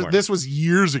when I not first anymore. this was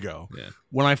years ago. Yeah.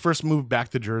 When I first moved back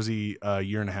to Jersey a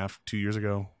year and a half, 2 years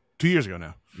ago. 2 years ago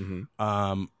now.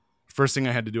 Mm-hmm. First thing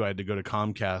I had to do, I had to go to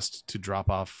Comcast to drop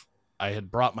off I had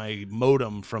brought my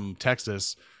modem from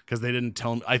Texas because they didn't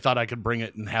tell me. I thought I could bring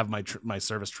it and have my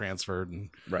service transferred and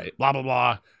Right. blah blah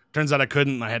blah. Turns out I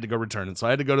couldn't. And I had to go return it, so I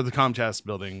had to go to the Comcast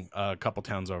building a couple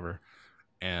towns over.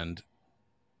 And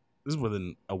this is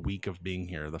within a week of being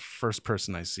here. The first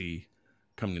person I see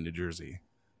coming to New Jersey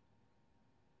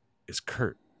is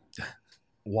Kurt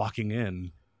walking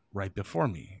in right before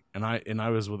me, and I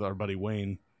was with our buddy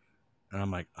Wayne, and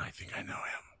I'm like, I think I know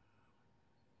him.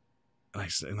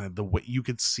 And the way you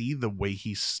could see the way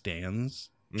he stands,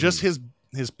 just his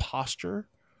posture,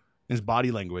 his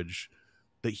body language,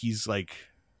 that he's like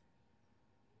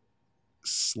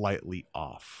slightly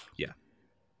off. Yeah,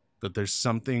 that there's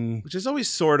something, which has always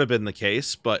sort of been the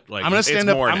case, but like I'm gonna stand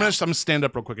up. I'm now. gonna stand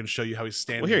up real quick and show you how he's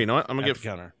standing. Well, here, you know what? I'm gonna the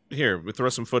counter. Here. We throw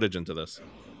some footage into this.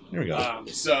 Here we go.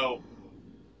 So,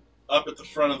 up at the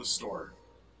front of the store,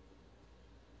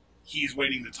 he's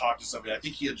waiting to talk to somebody. I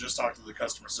think he had just talked to the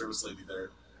customer service lady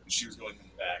there, and she was going in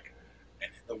the back. And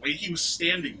the way he was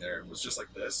standing there was just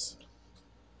like this.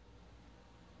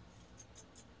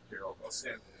 Here, I'll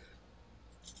stand.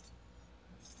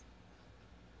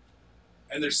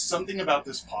 And there's something about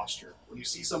this posture. When you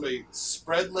see somebody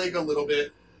spread leg a little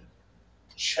bit,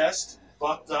 chest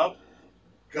bucked up,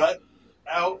 gut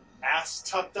out, ass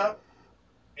tucked up,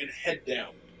 and head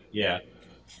down. Yeah.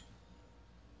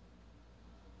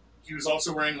 He was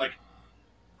also wearing like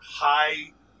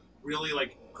high, really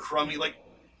like crummy, like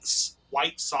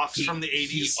white socks from the 80s.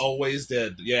 He always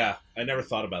did. Yeah. I never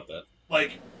thought about that.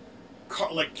 Like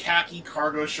khaki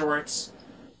cargo shorts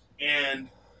and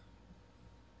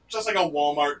just like a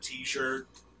Walmart t-shirt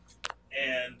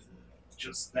and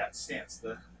just that stance.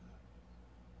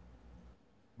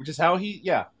 Which is how he,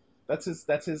 yeah. That's his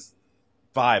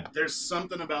vibe. There's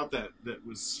something about that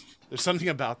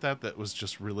was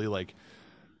just really like,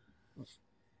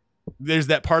 there's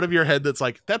that part of your head that's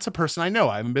like, that's a person I know.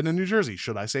 I haven't been in New Jersey.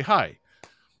 Should I say hi?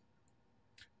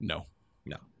 No.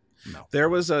 There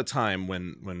was a time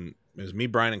when it was me,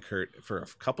 Brian, and Kurt for a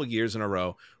couple years in a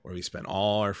row where we spent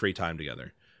all our free time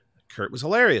together. Kurt was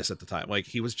hilarious at the time. Like,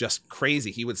 he was just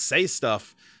crazy. He would say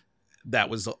stuff that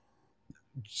was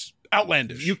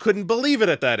outlandish. You couldn't believe it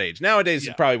at that age. Nowadays,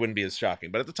 it probably wouldn't be as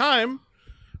shocking. But at the time,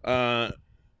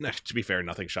 to be fair,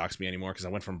 nothing shocks me anymore because I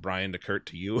went from Brian to Kurt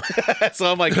to you. So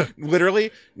I'm like,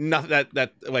 literally, not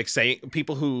that like saying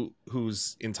people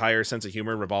whose entire sense of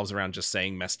humor revolves around just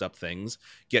saying messed up things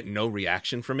get no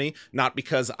reaction from me. Not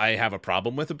because I have a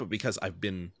problem with it, but because I've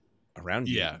been around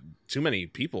too many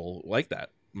people like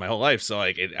that my whole life. So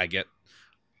like, I get.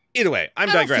 Either way, I'm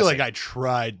digressing. I feel like I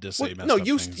tried to say messed up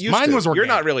things. Mine was organic.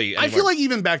 You're not really anymore. I feel like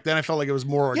even back then I felt like it was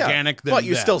more organic than but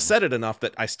you then. Still said it enough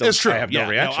that I have no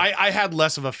reaction. No, I had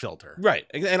less of a filter. Right.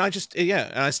 And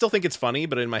I still think it's funny,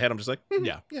 but in my head I'm just like,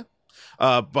 yeah.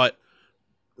 But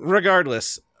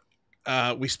regardless,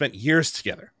 we spent years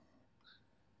together.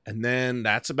 And then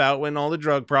that's about when all the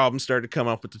drug problems started to come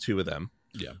up with the two of them.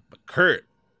 Yeah. But Kurt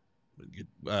could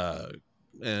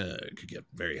get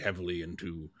very heavily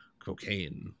into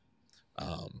cocaine.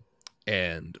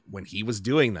 And when he was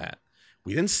doing that,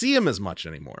 we didn't see him as much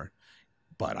anymore.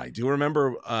 But I do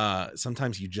remember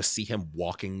sometimes you just see him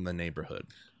walking the neighborhood,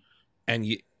 and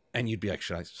you'd be like,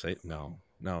 should I say no?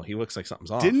 He looks like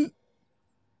something's off.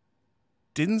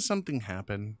 Didn't something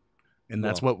happen? And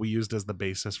that's what we used as the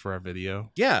basis for our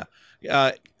video. Yeah,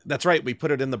 that's right. We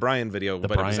put it in the Brian video, but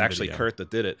it was actually Kurt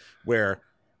that did it, where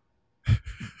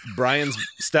Brian's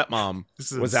stepmom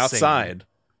was outside.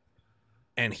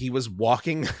 And he was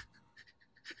walking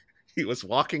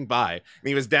by, and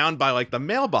he was down by like the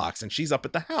mailbox, and she's up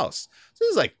at the house. So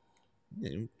this is like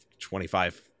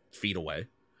 25 feet away.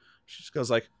 She just goes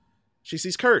like, she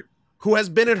sees Kurt, who has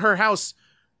been at her house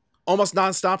almost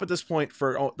nonstop at this point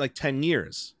for like 10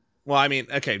 years. Well, I mean,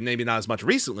 okay, maybe not as much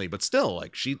recently, but still,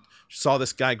 like she saw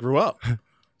this guy grow up,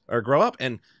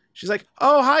 and she's like,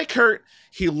 oh, hi, Kurt.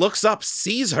 He looks up,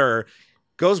 sees her,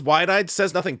 goes wide-eyed,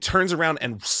 says nothing, turns around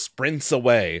and sprints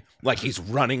away like he's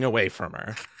running away from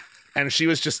her. And she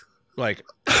was just like,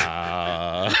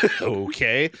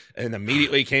 okay. And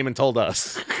immediately came and told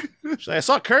us. She's like, I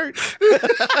saw Kurt.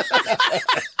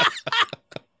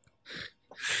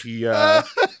 He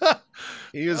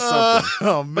was something.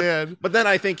 Oh, man. But then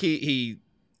I think I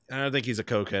don't think he's a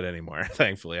cokehead anymore,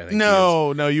 thankfully. I think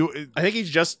I think he's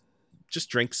just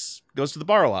drinks, goes to the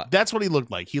bar a lot. That's what he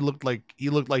looked like. He looked like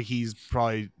he's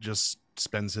probably just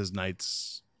spends his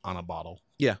nights on a bottle.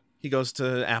 Yeah, he goes to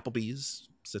Applebee's,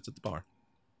 sits at the bar.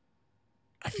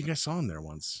 I think I saw him there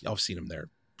once. I've seen him there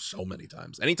so many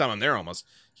times. Anytime I'm there,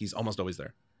 he's almost always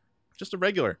there. Just a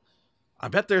regular. I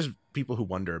bet there's people who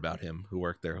wonder about him who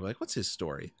work there. Like, what's his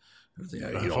story? Yeah,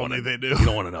 You if only they do. You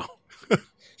don't want to know.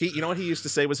 You know what he used to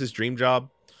say was his dream job?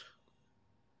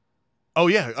 Oh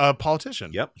yeah, a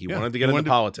politician. Yep, he wanted to get into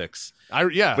politics.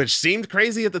 Which seemed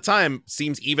crazy at the time.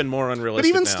 Seems even more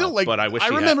unrealistic. But even now. still, like, but I wish. I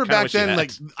remember back then,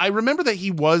 like, I remember that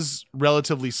he was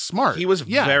relatively smart. He was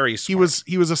very smart.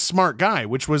 He was a smart guy,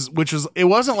 which was. It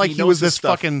wasn't like he was this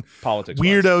fucking politics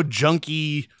weirdo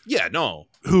junkie. Yeah, no.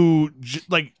 Who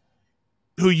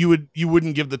you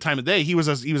wouldn't give the time of day. He was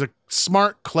a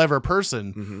smart, clever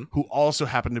person who also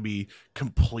happened to be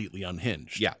completely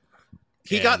unhinged. Yeah.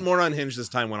 He got more unhinged as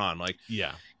time went on. Like,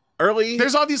 early.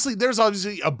 There's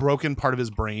obviously a broken part of his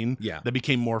brain. That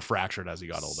became more fractured as he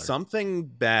got older. Something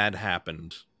bad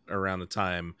happened around the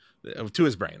time to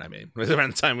his brain. I mean,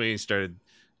 around the time when he started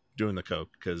doing the coke,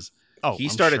 because he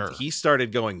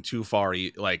started going too far,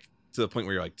 like to the point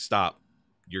where you're like, stop,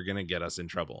 you're gonna get us in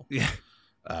trouble. Yeah.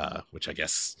 Which I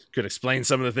guess could explain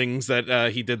some of the things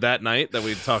that he did that night that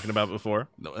we were talking about before.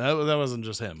 No, that wasn't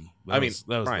just him. That was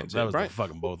the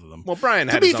fucking both of them. Well, Brian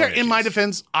had to be his fair, own in my issues.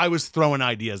 defense, I was throwing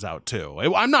ideas out too.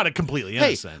 I'm not a completely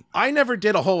innocent. I never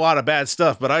did a whole lot of bad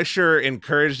stuff, but I sure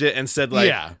encouraged it and said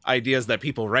ideas that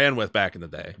people ran with back in the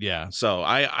day. Yeah. So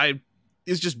I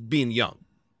it's just being young.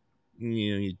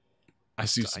 I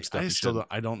see some stuff.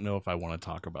 I don't know if I want to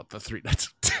talk about the 3 Nights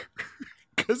of Terror.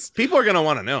 Because people are gonna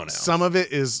want to know now. Some of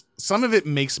it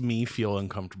makes me feel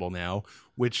uncomfortable now,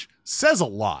 which says a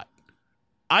lot.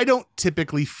 I don't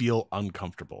typically feel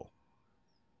uncomfortable.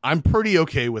 I'm pretty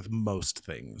okay with most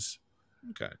things.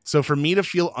 Okay. So for me to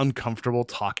feel uncomfortable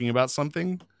talking about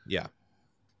something,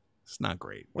 it's not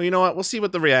great. Well, you know what? We'll see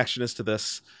what the reaction is to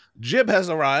this. Jib has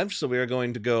arrived, so we are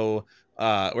going to go.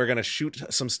 We're going to shoot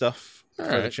some stuff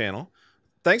for the channel.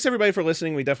 Thanks everybody for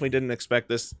listening. We definitely didn't expect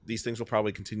this. These things will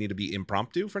probably continue to be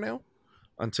impromptu for now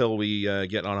until we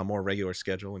get on a more regular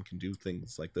schedule and can do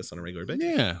things like this on a regular basis.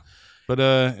 Yeah. But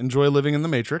enjoy living in the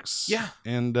Matrix. Yeah.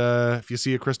 And if you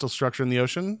see a crystal structure in the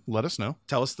ocean, let us know.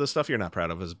 Tell us the stuff you're not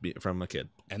proud of from a kid.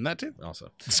 And that too.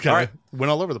 Also. It's kind of went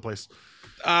all over the place.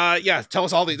 Tell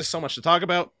us all these. There's so much to talk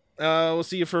about. We'll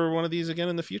see you for one of these again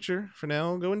in the future. For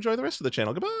now, go enjoy the rest of the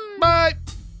channel. Goodbye. Bye.